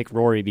not going to pick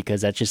Rory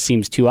because that just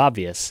seems too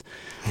obvious.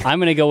 I'm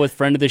going to go with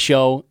friend of the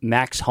show,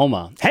 Max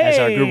Homa, as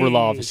our Gruber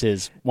Law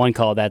Office's one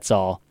call, that's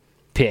all,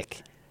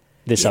 pick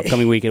this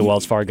upcoming week at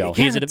Wells Fargo.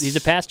 He's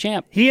a past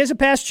champ. He is a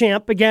past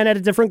champ, again, at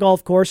a different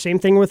golf course. Same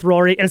thing with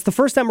Rory. And it's the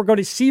first time we're going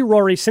to see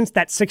Rory since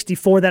that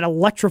 64, that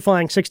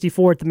electrifying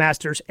 64 at the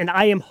Masters. And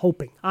I am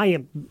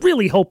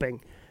really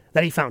hoping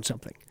that he found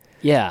something.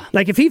 Yeah.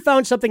 Like, if he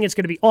found something, it's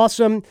going to be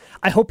awesome.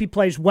 I hope he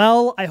plays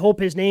well. I hope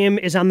his name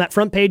is on that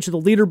front page of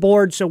the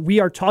leaderboard, so we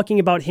are talking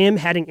about him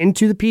heading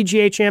into the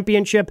PGA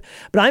Championship.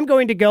 But I'm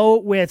going to go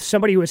with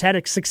somebody who has had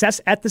a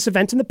success at this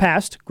event in the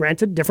past,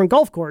 granted, different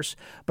golf course,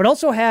 but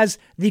also has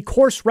the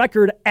course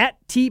record at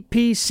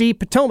TPC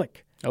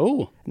Potomac.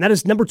 Oh. And that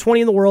is number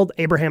 20 in the world,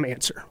 Abraham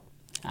Ancer.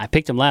 I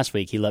picked him last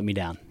week. He let me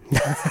down.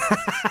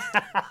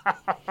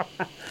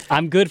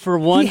 I'm good for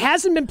one. He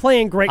hasn't been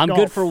playing great golf. I'm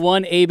good for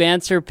one Abe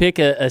Ancer pick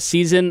a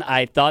season.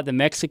 I thought the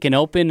Mexican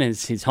Open,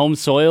 his home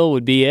soil,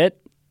 would be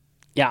it.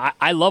 Yeah,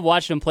 I love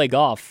watching him play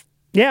golf.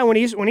 Yeah, when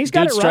he's got Dude it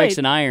right. strikes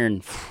an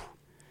iron.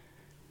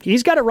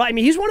 He's got it right. I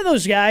mean, he's one of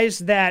those guys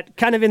that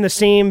kind of in the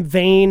same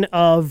vein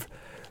of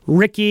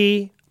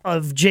Ricky,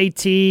 of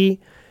JT.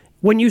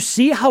 When you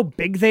see how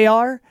big they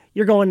are,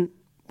 you're going,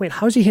 wait,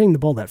 how is he hitting the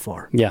ball that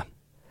far? Yeah.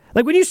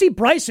 Like, when you see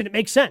Bryson, it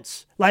makes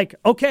sense. Like,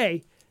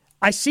 okay,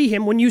 I see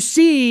him. When you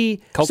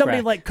see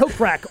somebody like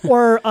Kokrak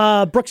or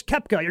Brooks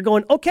Koepka, you're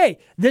going, okay,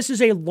 this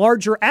is a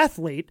larger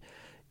athlete.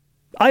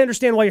 I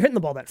understand why you're hitting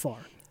the ball that far.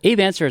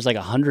 Abe Ancer is like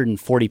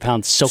 140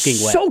 pounds soaking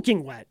wet.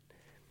 Soaking wet.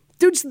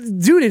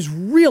 Dude is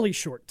really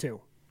short, too.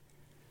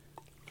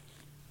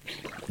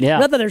 Yeah.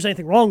 Not that there's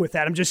anything wrong with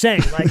that. I'm just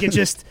saying, like, it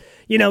just,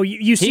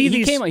 you see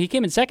these. He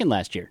came in second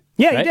last year.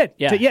 Yeah, right? he did.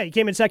 Yeah. He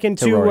came in second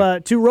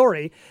to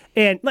Rory.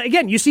 And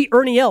again, you see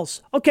Ernie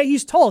Els. Okay,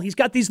 he's tall. He's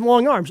got these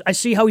long arms. I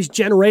see how he's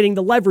generating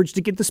the leverage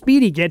to get the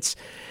speed he gets.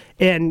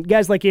 And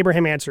guys like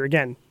Abraham Ancer,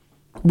 again,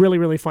 really,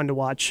 really fun to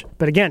watch.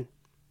 But again,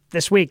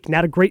 this week,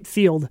 not a great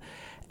field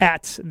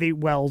at the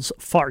Wells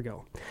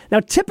Fargo. Now,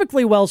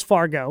 typically Wells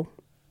Fargo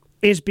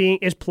is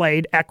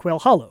played at Quail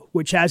Hollow,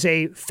 which has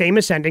a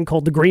famous ending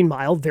called the Green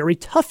Mile, very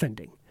tough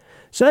ending.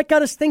 So that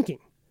got us thinking,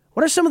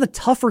 what are some of the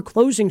tougher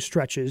closing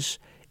stretches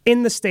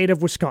in the state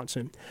of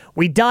Wisconsin?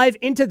 We dive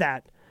into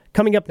that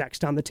coming up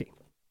next on The Tee.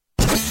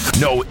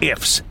 No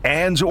ifs,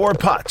 ands, or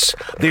puts.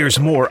 There's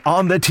more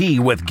On the Tee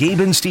with Gabe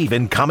and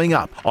Steven coming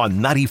up on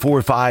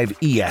 94.5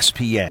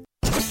 ESPN.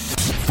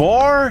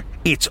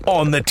 It's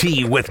On the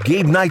Tee with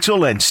Gabe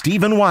Neitzel and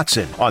Stephen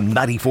Watson on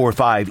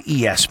 94.5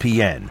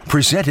 ESPN.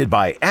 Presented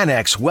by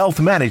Annex Wealth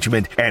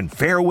Management and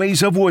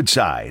Fairways of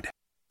Woodside.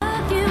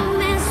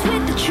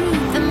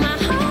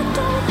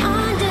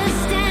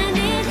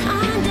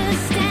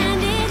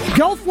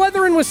 Golf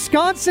weather in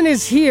Wisconsin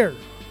is here.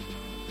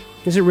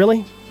 Is it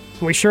really?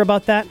 Are we sure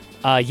about that?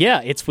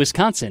 Yeah, it's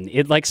Wisconsin.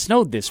 It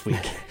snowed this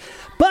week.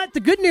 But the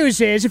good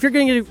news is, if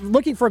you're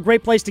looking for a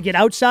great place to get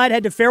outside,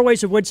 head to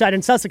Fairways of Woodside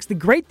in Sussex. The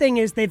great thing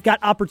is they've got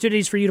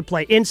opportunities for you to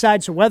play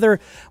inside, so whether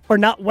or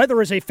not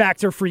weather is a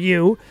factor for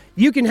you,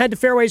 you can head to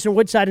Fairways of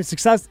Woodside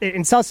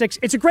in Sussex.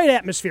 It's a great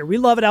atmosphere. We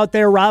love it out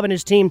there. Rob and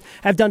his team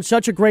have done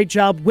such a great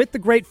job with the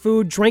great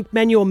food, drink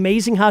menu,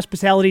 amazing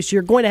hospitality, so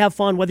you're going to have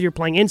fun whether you're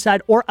playing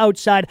inside or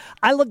outside.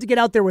 I love to get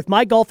out there with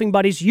my golfing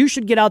buddies. You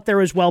should get out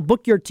there as well.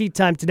 Book your tee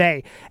time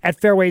today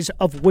at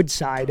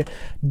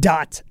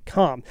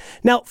fairwaysofwoodside.com.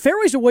 Now,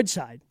 Fairways of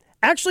Woodside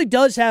actually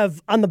does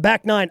have, on the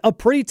back nine, a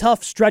pretty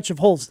tough stretch of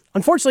holes.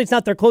 Unfortunately, it's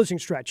not their closing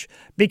stretch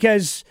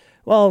because,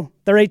 well,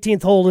 their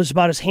 18th hole is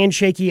about as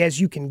handshaky as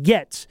you can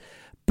get.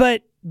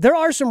 But there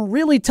are some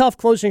really tough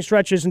closing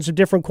stretches in some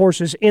different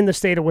courses in the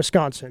state of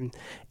Wisconsin.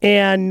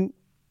 And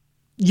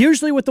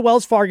usually with the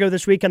Wells Fargo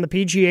this week on the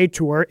PGA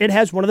Tour, it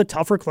has one of the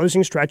tougher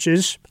closing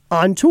stretches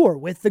on tour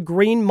with the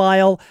Green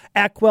Mile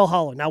at Quail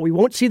Hollow. Now, we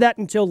won't see that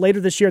until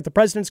later this year at the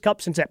President's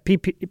Cup, since at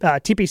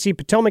TPC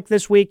Potomac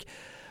this week.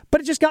 But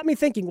it just got me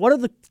thinking, what are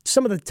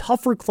some of the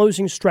tougher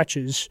closing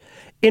stretches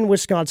in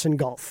Wisconsin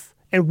golf?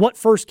 And what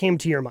first came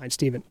to your mind,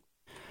 Stephen?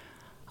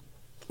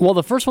 Well,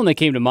 the first one that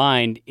came to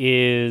mind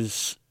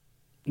is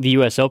the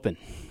U.S. Open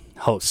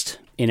host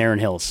in Erin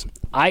Hills.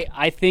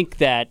 I think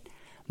that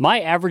my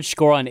average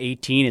score on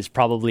 18 is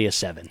probably a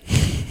 7.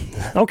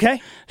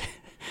 Okay.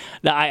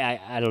 Now,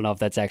 I don't know if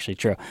that's actually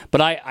true, but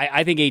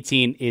I think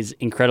 18 is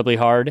incredibly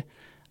hard.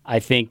 I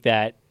think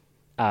that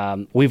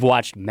we've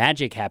watched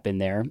magic happen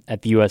there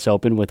at the U.S.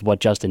 Open with what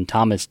Justin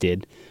Thomas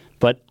did,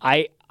 but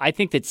I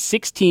think that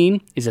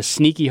 16 is a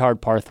sneaky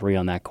hard par 3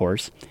 on that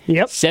course.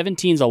 Yep.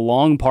 17 is a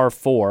long par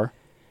 4.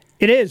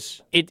 It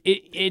is.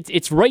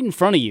 It's right in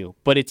front of you,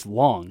 but it's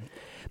long.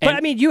 But,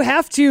 I mean, you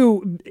have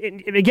to,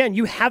 again,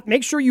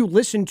 make sure you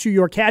listen to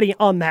your caddy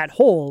on that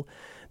hole,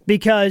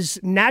 because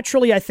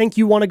naturally I think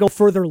you want to go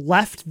further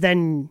left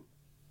than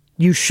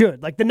you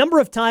should. Like the number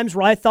of times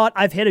where I thought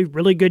I've hit a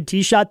really good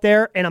tee shot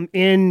there and I'm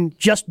in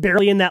just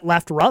barely in that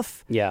left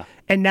rough. Yeah.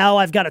 And now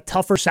I've got a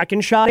tougher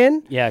second shot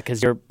in. Yeah,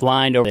 because you're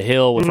blind over the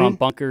hill with front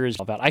bunkers.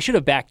 I should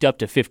have backed up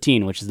to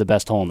 15, which is the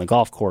best hole in the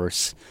golf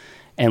course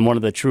and one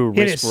of the true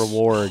risk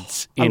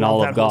rewards in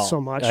all of golf.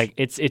 So much. Like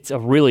it's a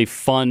really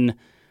fun,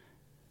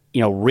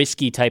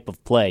 risky type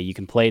of play. You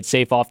can play it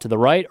safe off to the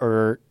right,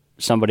 or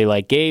somebody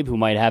like Gabe, who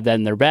might have that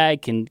in their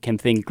bag, can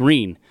think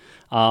green.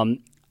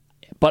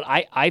 But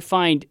I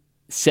find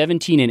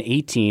 17 and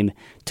 18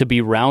 to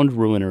be round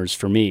ruiners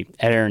for me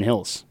at Erin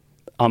Hills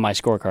on my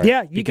scorecard.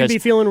 Yeah, you can be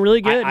feeling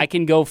really good. I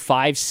can go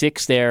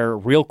 5-6 there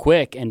real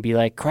quick and be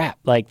like, crap.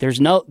 Like there's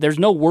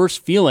no worse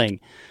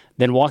feeling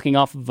than walking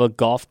off of a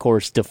golf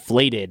course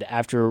deflated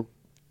after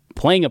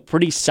playing a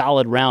pretty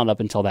solid round up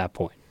until that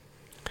point.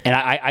 And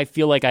I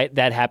feel like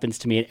that happens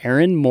to me at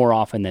Erin more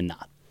often than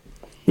not.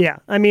 Yeah,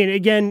 I mean,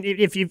 again,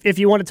 if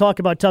you want to talk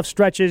about tough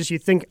stretches, you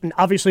think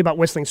obviously about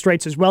Whistling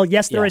Straits as well.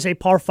 Yes, there is a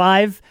par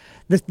 5.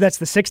 That's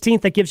the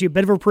 16th that gives you a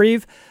bit of a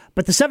reprieve.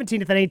 But the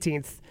 17th and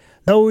 18th,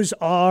 those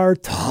are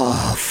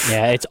tough.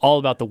 Yeah, it's all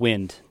about the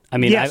wind. I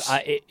mean, yes.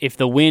 If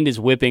the wind is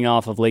whipping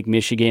off of Lake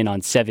Michigan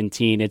on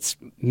 17, it's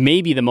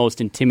maybe the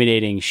most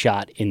intimidating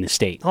shot in the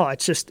state. Oh,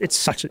 it's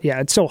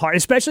so hard,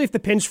 especially if the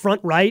pin's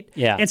front right.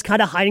 Yeah. It's kind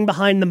of hiding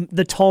behind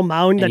the tall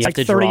mound that's like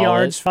 30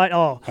 yards.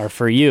 Or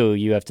for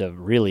you have to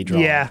really draw.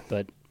 Yeah.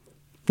 But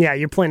yeah,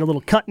 you're playing a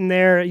little cut in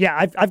there. Yeah,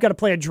 I've got to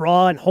play a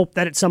draw and hope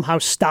that it somehow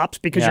stops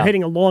because you're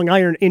hitting a long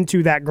iron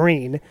into that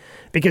green.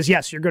 Because,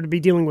 yes, you're going to be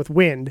dealing with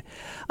wind.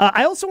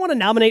 I also want to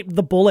nominate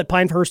the Bull at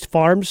Pinehurst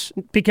Farms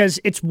because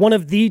it's one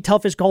of the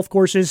toughest golf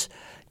courses,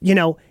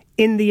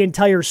 in the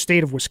entire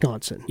state of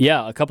Wisconsin.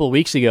 Yeah, a couple of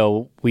weeks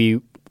ago,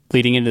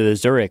 leading into the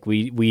Zurich,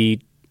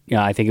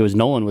 I think it was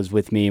Nolan was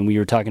with me, and we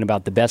were talking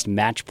about the best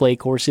match play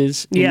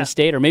courses in the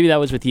state, or maybe that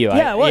was with you.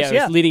 Yeah, it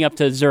was leading up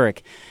to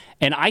Zurich.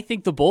 And I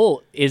think the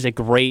Bull is a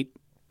great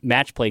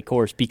match play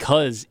course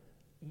because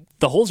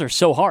the holes are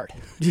so hard.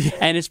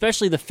 And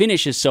especially the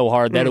finish is so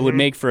hard that it would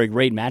make for a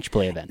great match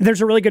play event.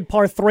 There's a really good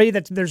par 3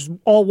 there's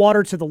all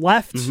water to the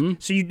left. So,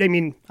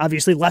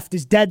 obviously left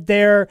is dead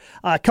there.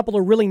 A couple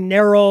of really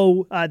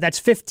narrow, that's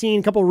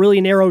 15, a couple of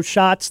really narrow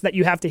shots that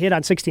you have to hit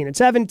on 16 and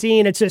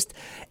 17.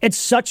 It's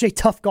such a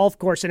tough golf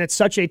course and it's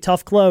such a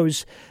tough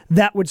close.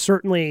 That would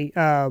certainly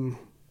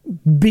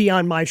be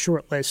on my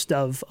short list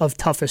of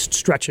toughest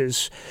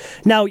stretches.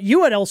 Now,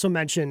 you had also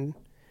mentioned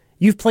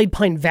you've played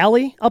Pine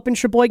Valley up in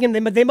Sheboygan.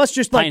 They must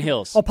just Pine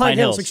Hills. Oh, Pine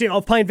Hills. Excuse me. Oh,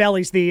 Pine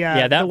Valley's the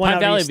the one Pine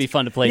Valley east. would be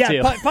fun to play too.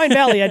 Yeah, Pine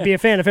Valley, I'd be a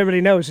fan if everybody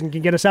knows and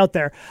can get us out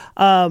there.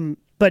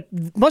 But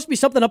must be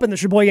something up in the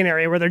Sheboygan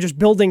area where they're just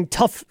building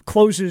tough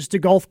closes to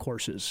golf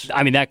courses.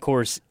 I mean, that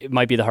course it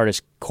might be the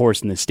hardest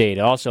course in the state.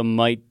 It also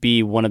might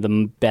be one of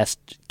the best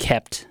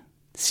kept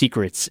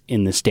secrets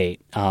in the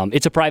state.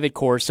 It's a private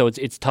course, so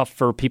it's tough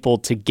for people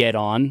to get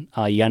on.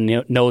 You got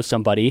to know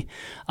somebody.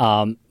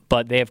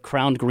 But they have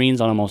crowned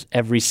greens on almost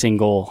every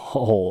single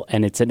hole,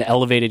 and it's an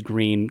elevated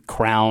green,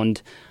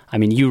 crowned. I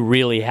mean, you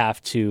really have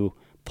to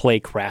play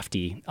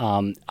crafty.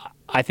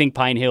 I think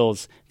Pine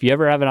Hills, if you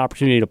ever have an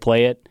opportunity to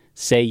play it,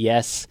 say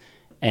yes,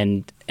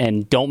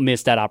 and don't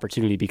miss that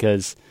opportunity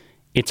because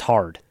it's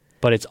hard,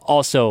 but it's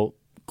also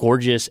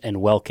gorgeous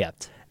and well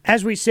kept.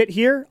 As we sit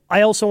here,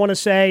 I also want to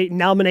say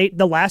nominate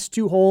the last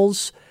 2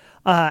 holes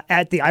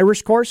at the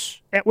Irish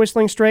course at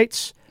Whistling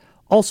Straits.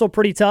 Also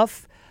pretty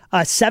tough.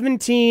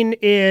 17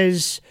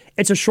 it's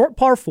a short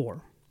par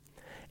 4.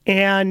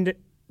 And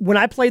when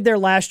I played there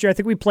last year, I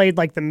think we played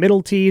like the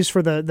middle tees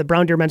for the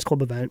Brown Deer Men's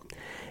Club event.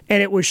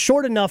 And it was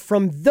short enough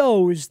from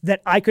those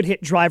that I could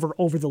hit driver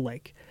over the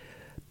lake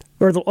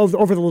or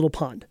over the little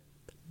pond.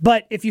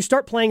 But if you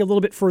start playing a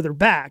little bit further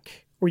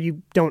back, where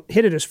you don't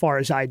hit it as far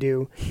as I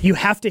do, you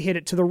have to hit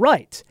it to the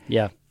right.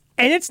 Yeah.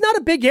 And it's not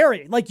a big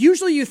area. Like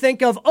usually you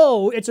think of,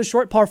 oh, it's a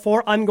short par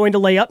 4, I'm going to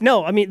lay up.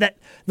 No, I mean that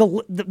the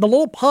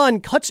little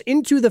pond cuts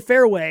into the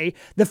fairway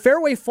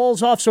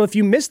falls off. So if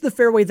you miss the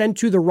fairway then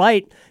to the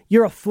right,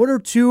 you're a foot or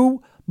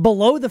two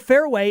below the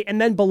fairway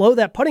and then below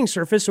that putting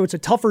surface. So it's a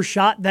tougher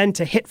shot then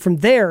to hit from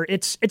there.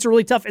 It's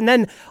really tough. And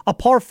then a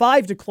par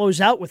 5 to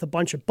close out with a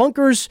bunch of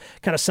bunkers,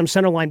 kind of some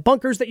centerline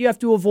bunkers that you have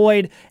to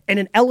avoid, and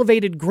an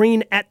elevated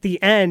green at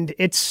the end.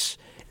 It's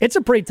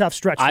a pretty tough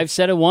stretch. I've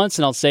said it once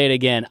and I'll say it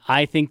again.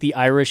 I think the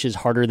Irish is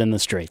harder than the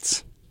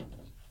Straits.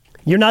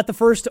 You're not the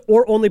first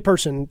or only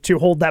person to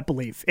hold that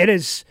belief. It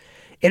is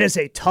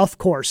a tough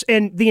course.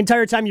 And the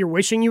entire time you're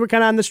wishing you were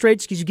kind of on the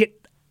Straits because you get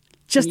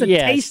just a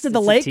taste of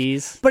the lake.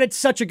 But it's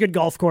such a good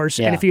golf course.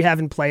 Yeah. And if you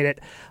haven't played it,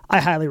 I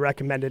highly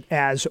recommend it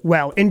as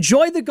well.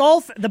 Enjoy the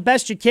golf the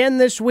best you can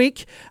this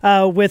week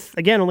with,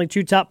 again, only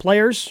 2 top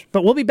players.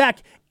 But we'll be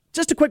back.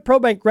 Just a quick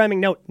programming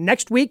note.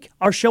 Next week,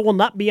 our show will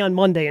not be on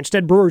Monday.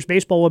 Instead, Brewers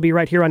Baseball will be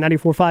right here on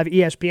 94.5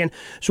 ESPN.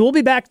 So we'll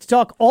be back to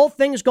talk all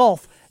things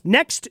golf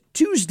next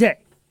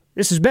Tuesday.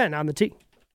 This has been On the Tee.